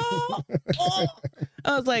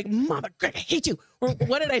 I was like, Mother Greg, I hate you. Or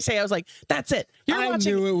what did I say? I was like, that's it. I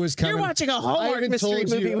knew it was coming. You're watching a Hallmark mystery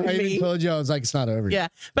movie with me. I even told you, I was like, it's not over yet. Yeah,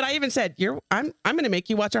 but I even said, I'm going to make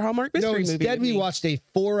you watch a Hallmark mystery movie. Instead we watched a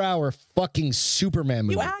 4-hour fucking Superman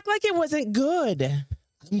movie. You act like it wasn't good.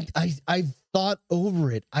 I thought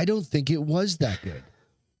over it. I don't think it was that good.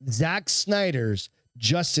 Zack Snyder's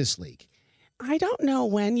Justice League. I don't know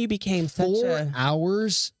when you became such 4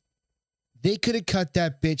 hours. They could have cut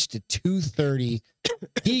that bitch to 2:30.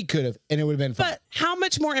 He could have, and it would have been fun. But how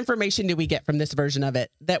much more information do we get from this version of it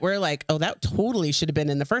that we're like, oh, that totally should have been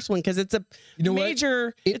in the first one because it's a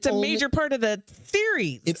major part of the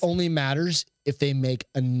series. It only matters if they make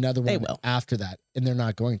another one after that, and they're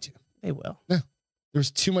not going to. They will. No, there's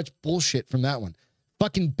too much bullshit from that one.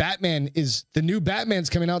 Fucking the new Batman's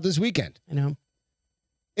coming out this weekend. I know.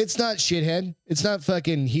 It's not shithead. It's not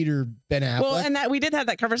fucking Heater Ben Affleck. Well, and we did have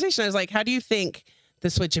that conversation. I was like, how do you think the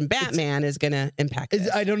switch in Batman is going to impact this?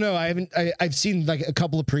 I don't know. I've seen like a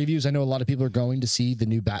couple of previews. I know a lot of people are going to see the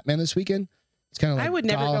new Batman this weekend. It's kind of like I would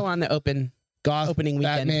never go on the opening weekend.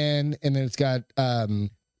 Batman, and then it's got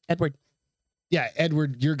Edward. Yeah,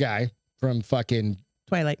 Edward, your guy from fucking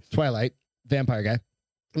Twilight, vampire guy.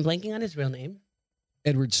 I'm blanking on his real name.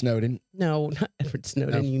 Edward Snowden. No, not Edward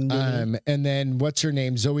Snowden. You and then what's her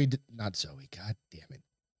name? Not Zoe. God damn it.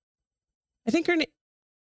 I think her name.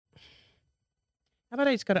 How about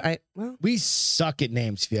I just go to we suck at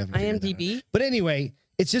names if you haven't. IMDb. But anyway,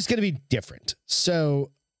 it's just gonna be different. So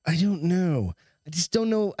I don't know. I just don't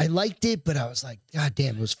know. I liked it, but I was like, God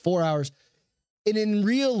damn, it was 4 hours. And in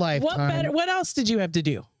real life, what else did you have to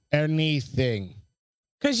do? Anything.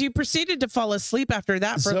 Because you proceeded to fall asleep after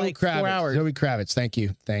that for like 4 hours. Zoe Kravitz, thank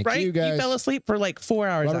you. Thank you, guys. You fell asleep for like 4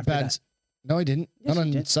 hours after that. No, I didn't.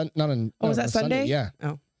 Yes, not on was that Sunday? Yeah.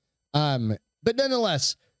 Oh. But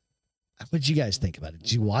nonetheless, what did you guys think about it?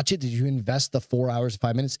 Did you watch it? Did you invest the 4 hours,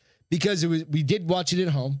 5 minutes? Because we did watch it at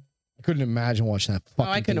home. I couldn't imagine watching that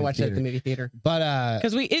fucking I couldn't watch it at the movie theater. But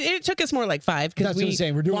because it took us more like 5 because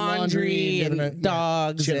we're doing laundry and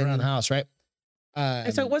dogs shit and around the house, right?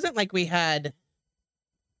 And so it wasn't like we had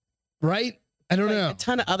right. I don't know a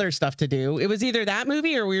ton of other stuff to do. It was either that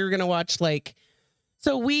movie or we were gonna watch like.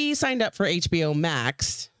 So we signed up for HBO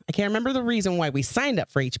Max. I can't remember the reason why we signed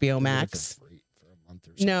up for HBO Max. For a month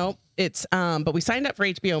or something. No, it's but we signed up for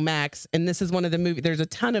HBO Max, and this is one of the movies. There's a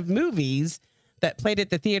ton of movies that played at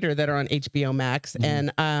the theater that are on HBO Max,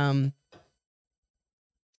 and I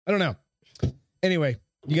don't know. Anyway,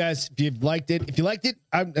 you guys, if you liked it,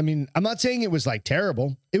 I mean, I'm not saying it was like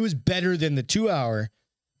terrible. It was better than the 2 hour,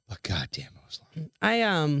 but goddamn, it was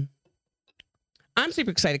long. I'm super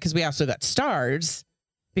excited because we also got stars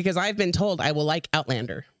because I've been told I will like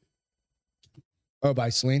Outlander. Oh, by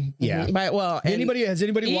Celine? Yeah. Has anybody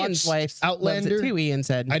Ian's watched wife Outlander? Loves it too, Ian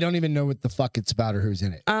said. I don't even know what the fuck it's about or who's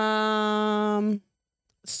in it.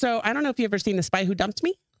 So I don't know if you've ever seen The Spy Who Dumped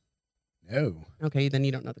Me. No. Okay, then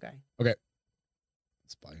you don't know the guy. Okay.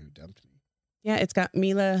 Spy Who Dumped Me. Yeah, it's got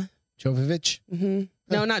Mila Jovovich? Mm-hmm.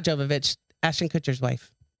 No, not Jovovich. Ashton Kutcher's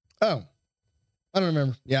wife. Oh. I don't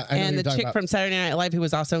remember. Yeah, I know and the chick from Saturday Night Live who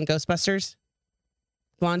was also in Ghostbusters.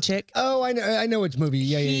 Blonde chick. Oh, I know which movie.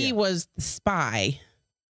 Yeah, He was the spy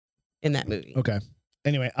in that movie. Okay.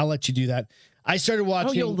 Anyway, I'll let you do that. I started watching.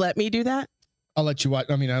 Oh, you'll let me do that? I'll let you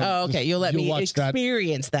watch. I mean, okay. You'll let me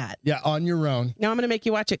experience that. Yeah, on your own. Now I'm going to make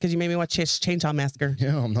you watch it because you made me watch Chainsaw Massacre.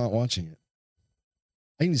 Yeah, I'm not watching it.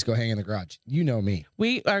 I can just go hang in the garage. You know me.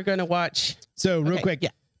 We are going to watch. So real quick. Yeah.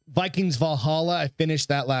 Vikings Valhalla. I finished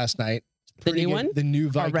that last night. The new one? The new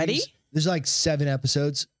Vikings. Already? There's like 7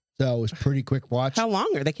 episodes. So it was pretty quick watch. How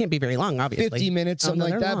long are they? Can't be very long, obviously. 50 minutes,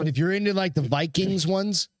 something like that. Long. But if you're into like the Vikings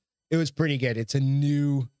ones, it was pretty good.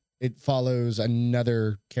 It follows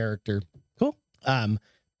another character. Cool.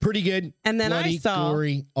 Pretty good. And then bloody, I saw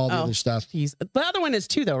gory, all the other stuff. Geez. The other one is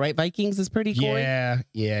too, though, right? Vikings is pretty gory. Yeah.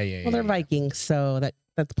 Well, they're Vikings, so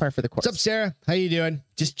that's par for the course. What's up, Sarah? How you doing?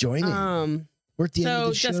 Just joining. We're at the end of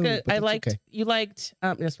the show. Jessica, you liked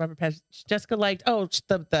yes, Robert Patch. Jessica liked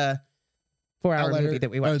the 4-hour movie that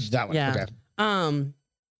we watched. Oh, that one. Yeah. Okay.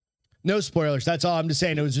 No spoilers. That's all I'm just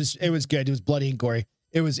saying. It was good. It was bloody and gory.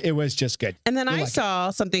 It was just good. And then I saw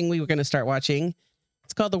something we were going to start watching.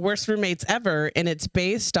 It's called The Worst Roommates Ever, and it's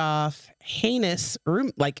based off heinous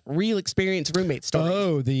real experience roommate stories.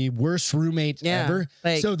 Oh, the worst roommate ever.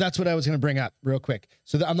 So that's what I was going to bring up real quick.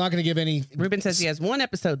 So I'm not going to give any. Ruben says he has 1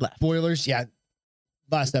 episode left. Spoilers. Yeah.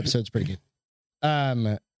 Last episode's pretty good.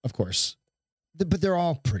 Of course. But they're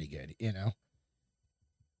all pretty good, you know.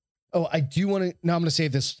 Oh, I do want to. No, I'm going to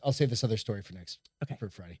save this. I'll save this other story for for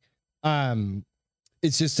Friday.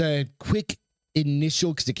 It's just a quick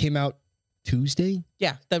initial because it came out Tuesday.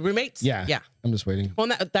 Yeah, the roommates. Yeah. I'm just waiting. Well,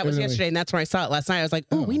 that was yesterday, and that's when I saw it last night. I was like,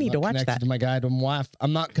 oh, we need to watch that. To my goddamn Wi-Fi.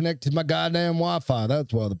 I'm not connected to my goddamn Wi-Fi.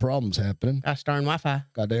 That's where the problem's happening. Gosh darn Wi-Fi.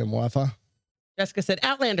 Goddamn Wi-Fi. Jessica said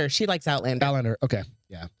Outlander. She likes Outlander. Outlander. Okay.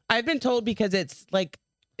 Yeah. I've been told because it's like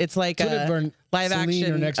a live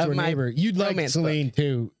action or next door neighbor. You'd like Celine book.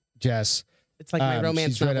 Too, Jess. It's like my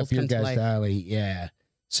romance she's right up your guys' alley. Yeah.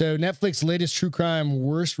 So Netflix latest true crime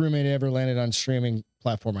worst roommate ever landed on streaming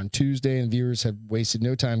platform on Tuesday, and viewers have wasted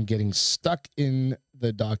no time getting stuck in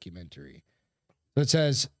the documentary. So it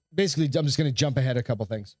says basically, I'm just going to jump ahead a couple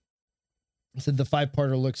things. It said the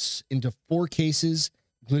 5-parter looks into 4 cases,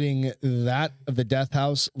 including that of the death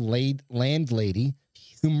house landlady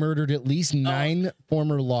who murdered at least 9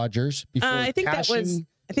 former lodgers before I think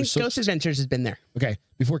Ghost Adventures has been there. Okay.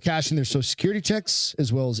 Before cashing their social security checks,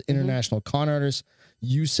 as well as international con artist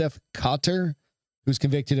Yusuf Khater, who's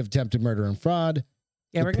convicted of attempted murder and fraud.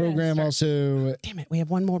 Yeah, the program also. Damn it. We have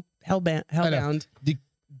one more Hellbound.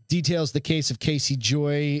 Details the case of Casey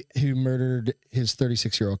Joy, who murdered his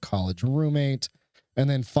 36-year-old college roommate. And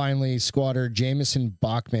then finally, squatter Jameson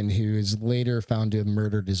Bachman, who is later found to have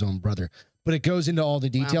murdered his own brother. But it goes into all the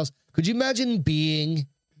details. Wow. Could you imagine being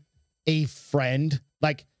a friend?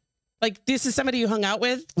 Like this is somebody you hung out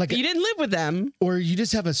with? Like you didn't live with them. Or you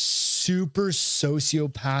just have a super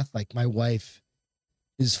sociopath. Like my wife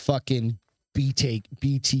is fucking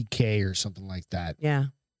BTK or something like that. Yeah.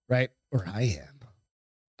 Right? Or I am.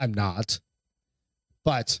 I'm not.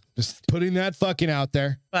 But just putting that fucking out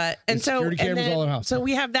there. Security cameras all in the house. So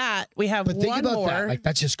we have that. We have one more. Think about that. Like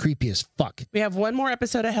that's just creepy as fuck. We have one more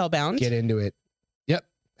episode of Hellbound. Get into it. Yep.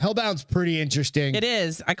 Hellbound's pretty interesting. It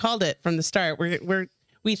is. I called it from the start.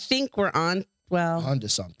 We think we're on. Well, onto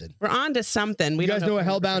something. We're onto something. You guys know what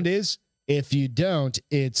Hellbound is? If you don't,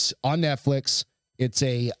 it's on Netflix. It's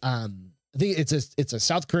a I think it's a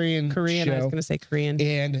South Korean show. I was going to say Korean.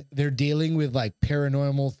 And they're dealing with like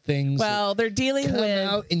paranormal things. Well, they're dealing with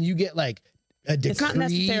out and you get like a decree. It's not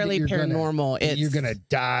necessarily paranormal. You're gonna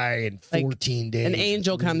die in 14 days. An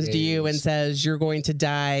angel comes to you and says you're going to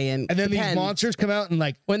die, and then these monsters come out and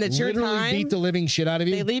like when it's your time, beat the living shit out of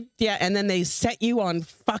you. They leave, and then they set you on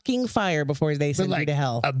fucking fire before they send you to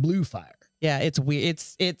hell. A blue fire. Yeah, it's weird.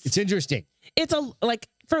 It's interesting. It's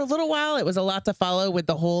for a little while, it was a lot to follow with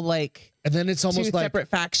the whole and then it's almost two separate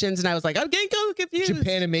factions, and I was like, I'm getting confused.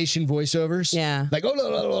 Japanimation voiceovers. Yeah, like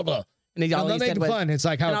blah. And he always said was fun. It's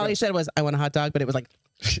like how and all he said was, "I want a hot dog," but it was like,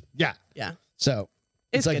 yeah. So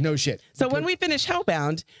it's like good. No shit. So when we finish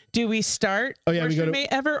Hellbound, do we start First Roommate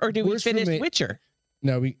Ever, or do we finish Witcher?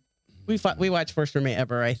 No, we watched First Roommate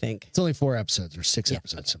Ever. I think it's only 4 episodes or 6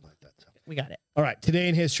 episodes, something like that. So. We got it. All right, today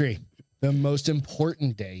in history, the most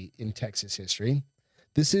important day in Texas history.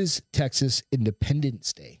 This is Texas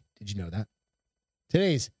Independence Day. Did you know that?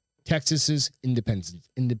 Today's Texas's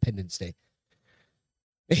Independence Day.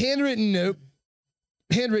 A handwritten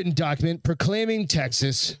document proclaiming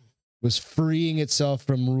Texas was freeing itself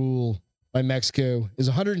from rule by Mexico is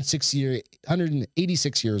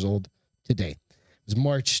 186 years old today. It was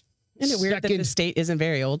March 2nd. Isn't it weird that the state isn't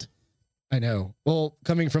very old? I know. Well,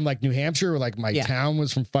 coming from New Hampshire, where my town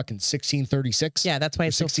was from fucking 1636. Yeah, that's why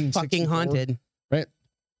it's so fucking haunted. Right.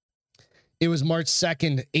 It was March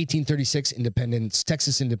 2nd, 1836,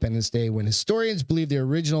 Texas Independence Day, when historians believe the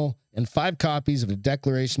original and 5 copies of the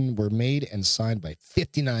Declaration were made and signed by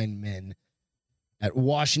 59 men at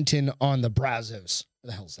Washington on the Brazos. Where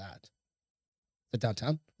the hell's that? Is that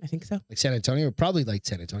downtown? I think so. Like San Antonio? Probably like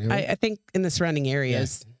San Antonio. Right? I think in the surrounding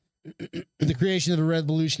areas. Yeah. With the creation of the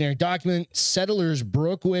revolutionary document, settlers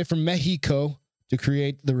broke away from Mexico to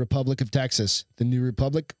create the Republic of Texas. The new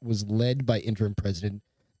republic was led by interim president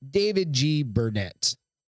David G. Burnett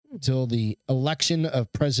until the election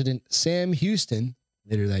of President Sam Houston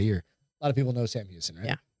later that year. A lot of people know Sam Houston, right?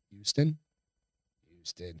 Yeah. Houston.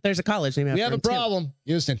 There's a college named after him. We have a problem. Too.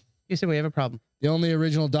 Houston, we have a problem. The only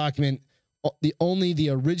original document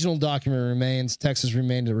remains. Texas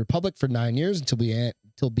remained a republic for 9 years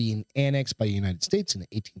until being annexed by the United States in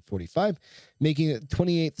 1845, making it the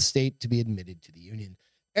 28th state to be admitted to the Union,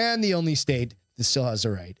 and the only state that still has the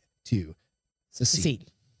right to secede.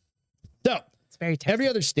 So it's very Texas. Every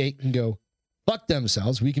other state can go fuck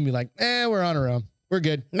themselves. We can be like, we're on our own. We're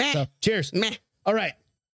good. Meh. So, cheers. Meh. All right.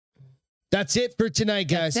 That's it for tonight,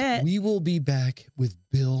 guys. We will be back with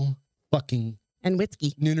Bill fucking and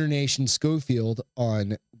Whiskey Nooner Nation Schofield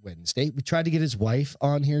on Wednesday. We tried to get his wife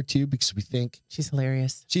on here too because we think she's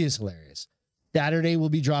hilarious. She is hilarious. Saturday, we'll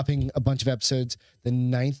be dropping a bunch of episodes. The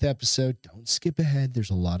 9th episode, don't skip ahead. There's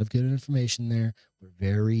a lot of good information there.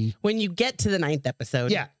 When you get to the 9th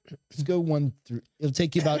episode. Yeah. Just go 1 through. It'll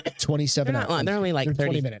take you about 27 They're not long. They're only like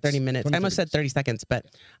 30 minutes. 30 minutes. I almost said 30 seconds, but,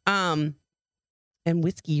 and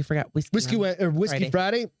Whiskey, you forgot Whiskey. Whiskey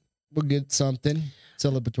Friday. We'll get something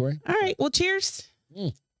celebratory. All right. Well, cheers.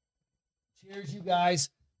 Cheers, you guys.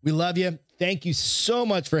 We love you. Thank you so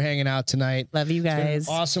much for hanging out tonight. Love you guys.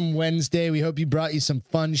 Awesome Wednesday. We hope you brought you some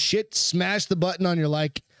fun shit. Smash the button on your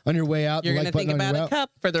way out. You're going to think about a cup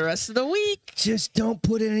for the rest of the week. Just don't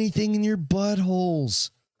put anything in your buttholes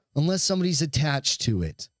unless somebody's attached to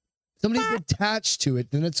it. If somebody's attached to it,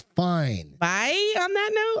 then it's fine. Bye on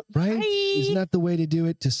that note. Right? Bye. Isn't that the way to do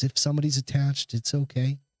it? Just if somebody's attached, it's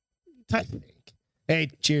okay. I think. Hey,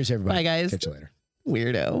 cheers, everybody. Bye, guys. Catch you later.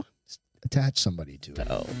 Weirdo. Just attach somebody to it.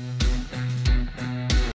 Oh.